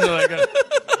 I didn't know that guy.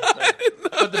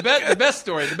 But the best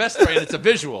story, and it's a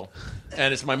visual,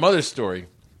 and it's my mother's story.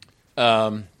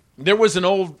 There was an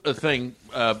old thing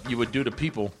you would do to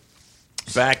people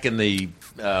back in the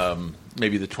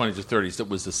maybe the 20s or 30s that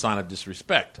was a sign of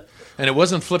disrespect. And it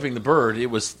wasn't flipping the bird, it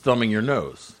was thumbing your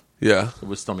nose. Yeah. It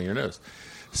was thumbing your nose.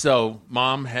 So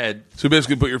Mom had... So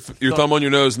basically put your thumb on your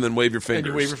nose and then wave your fingers. And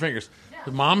you wave your fingers.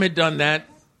 The Mom had done that.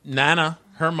 Nana,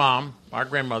 her mom, our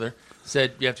grandmother,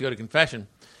 said, you have to go to confession.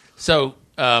 So,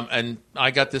 and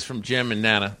I got this from Jim and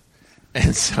Nana.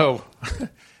 And so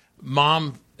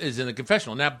Mom is in the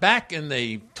confessional. Now, back in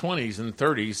the 20s and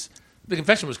 30s, the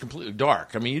confession was completely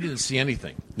dark. I mean, you didn't see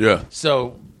anything. Yeah.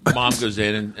 So mom goes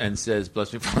in and says,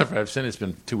 "Bless me, Father, I've sinned. It's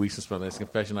been 2 weeks since my last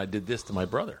confession. I did this to my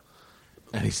brother."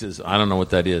 And he says, "I don't know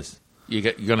what that is. You're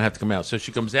going to have to come out." So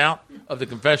she comes out of the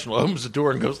confessional, opens the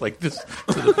door, and goes like this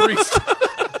to the priest.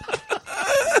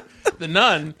 The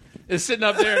nun is sitting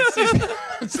up there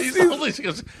and sees Holy. She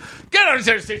goes, "Get out of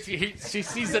here!" She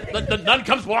sees that the nun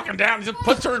comes walking down and just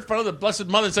puts her in front of the Blessed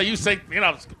Mother and says, "You say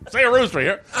a rosary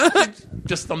here."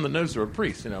 Just thumb the nose to a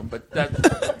priest, but that's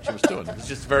what she was doing. It was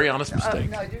just a very honest mistake.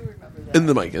 No, I do remember that. In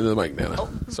the mic, Nana. Oh.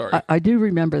 Sorry. I do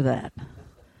remember that.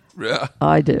 Yeah.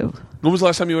 I do. When was the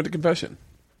last time you went to confession?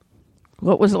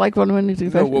 What was it like when we went to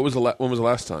confession? No, when was the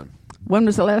last time? When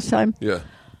was the last time? Yeah.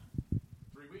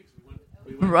 3 weeks.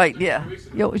 We went Right, yeah.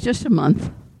 Yeah, it was just a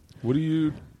month. What are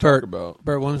you talking about?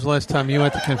 Bert, when was the last time you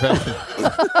went to confession?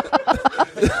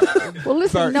 Well,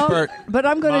 listen, Bert, but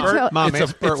I'm going to tell... Mom,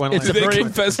 It's Did they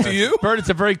confess to you? Bert, it's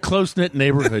a very close-knit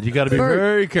neighborhood. You got to be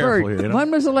very careful Bert, here. When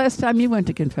was the last time you went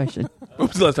to confession? When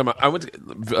was the last time I went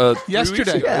to... Yesterday.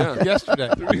 3 weeks ago, yeah.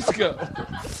 Yesterday. 3 weeks ago.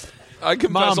 I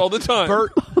confess all the time.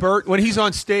 Bert, when he's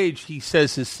on stage, he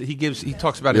says he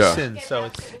talks about his sins. So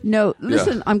it's No,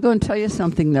 listen, I'm going to tell you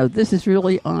something, though. This is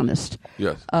really honest.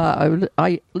 Yes.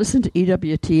 I listen to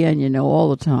EWTN, all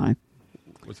the time.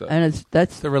 What's that? And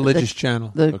that's the religious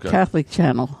channel. The Catholic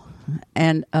channel.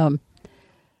 And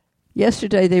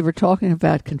yesterday they were talking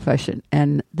about confession,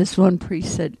 and this one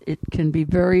priest said it can be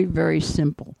very, very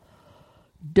simple.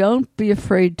 Don't be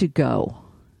afraid to go.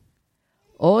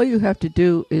 All you have to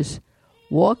do is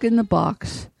walk in the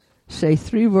box, say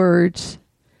 3 words,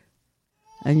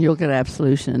 and you'll get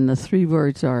absolution. And the 3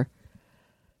 words are,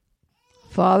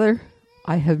 "Father,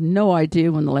 I have no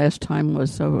idea when the last time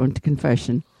was I went to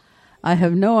confession. I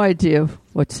have no idea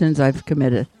what sins I've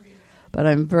committed, but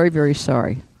I'm very, very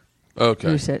sorry."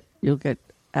 Okay. He said, you'll get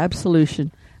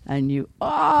absolution, and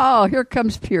here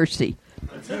comes Piercy.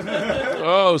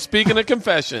 Oh, speaking of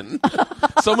confession,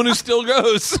 someone who still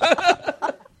goes.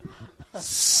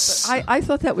 I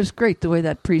thought that was great, the way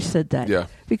that priest said that. Yeah.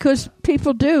 Because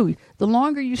people do. The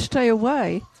longer you stay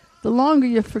away, the longer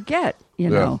you forget,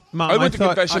 know. Mom, I went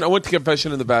to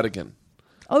confession in the Vatican.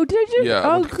 Oh, did you? Yeah,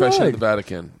 I went to confession in the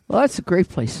Vatican. Well, that's a great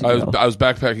place to go. I was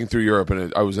backpacking through Europe,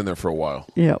 and I was in there for a while.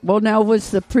 Yeah. Well, now,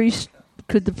 was the priest...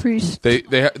 Could the priest... They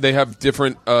have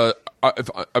different...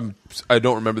 I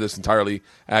don't remember this entirely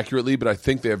accurately, but I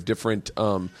think they have different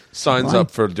signs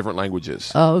up for different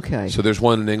languages. Oh, okay. So there's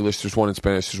one in English, there's one in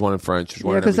Spanish, there's one in French, there's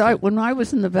one in everything. Because when I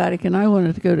was in the Vatican, I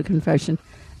wanted to go to confession,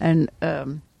 and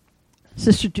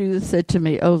Sister Judith said to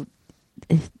me, "Oh,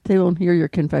 they won't hear your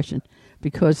confession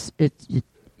because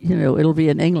it'll be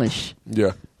in English."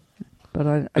 Yeah.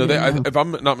 But if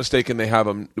I'm not mistaken, they have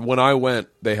them. When I went,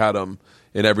 they had them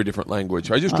in every different language.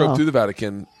 I just drove through the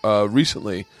Vatican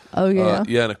recently. Oh, yeah?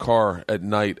 In a car at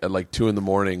night at like 2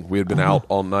 a.m. We had been out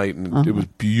all night, and it was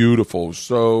beautiful.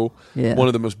 So one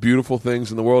of the most beautiful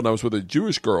things in the world. And I was with a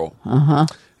Jewish girl,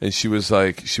 and she was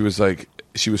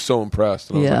so impressed.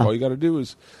 And I was like, all you got to do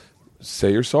is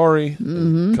say you're sorry,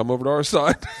 and come over to our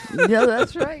side. Yeah,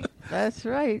 that's right. That's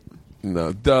right.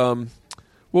 No,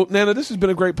 well, Nana, this has been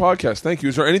a great podcast. Thank you.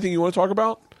 Is there anything you want to talk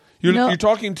about? You're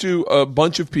talking to a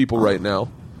bunch of people right now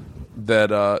that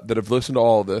have listened to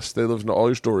all of this. They listened to all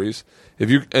your stories.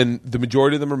 And the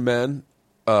majority of them are men.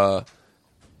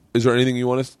 Is there anything you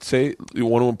want to say? You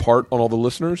want to impart on all the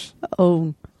listeners?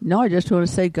 Oh no, I just want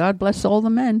to say God bless all the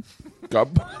men.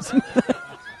 God bless.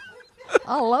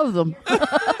 I love them.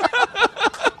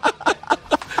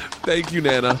 Thank you,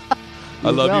 Nana. I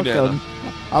love you, Nana.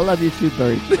 I love you too,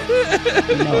 Bert.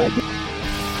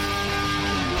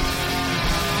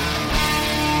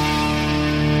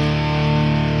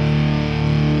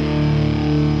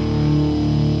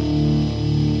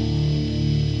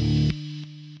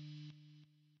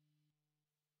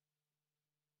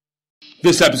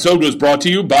 This episode was brought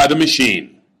to you by The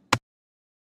Machine.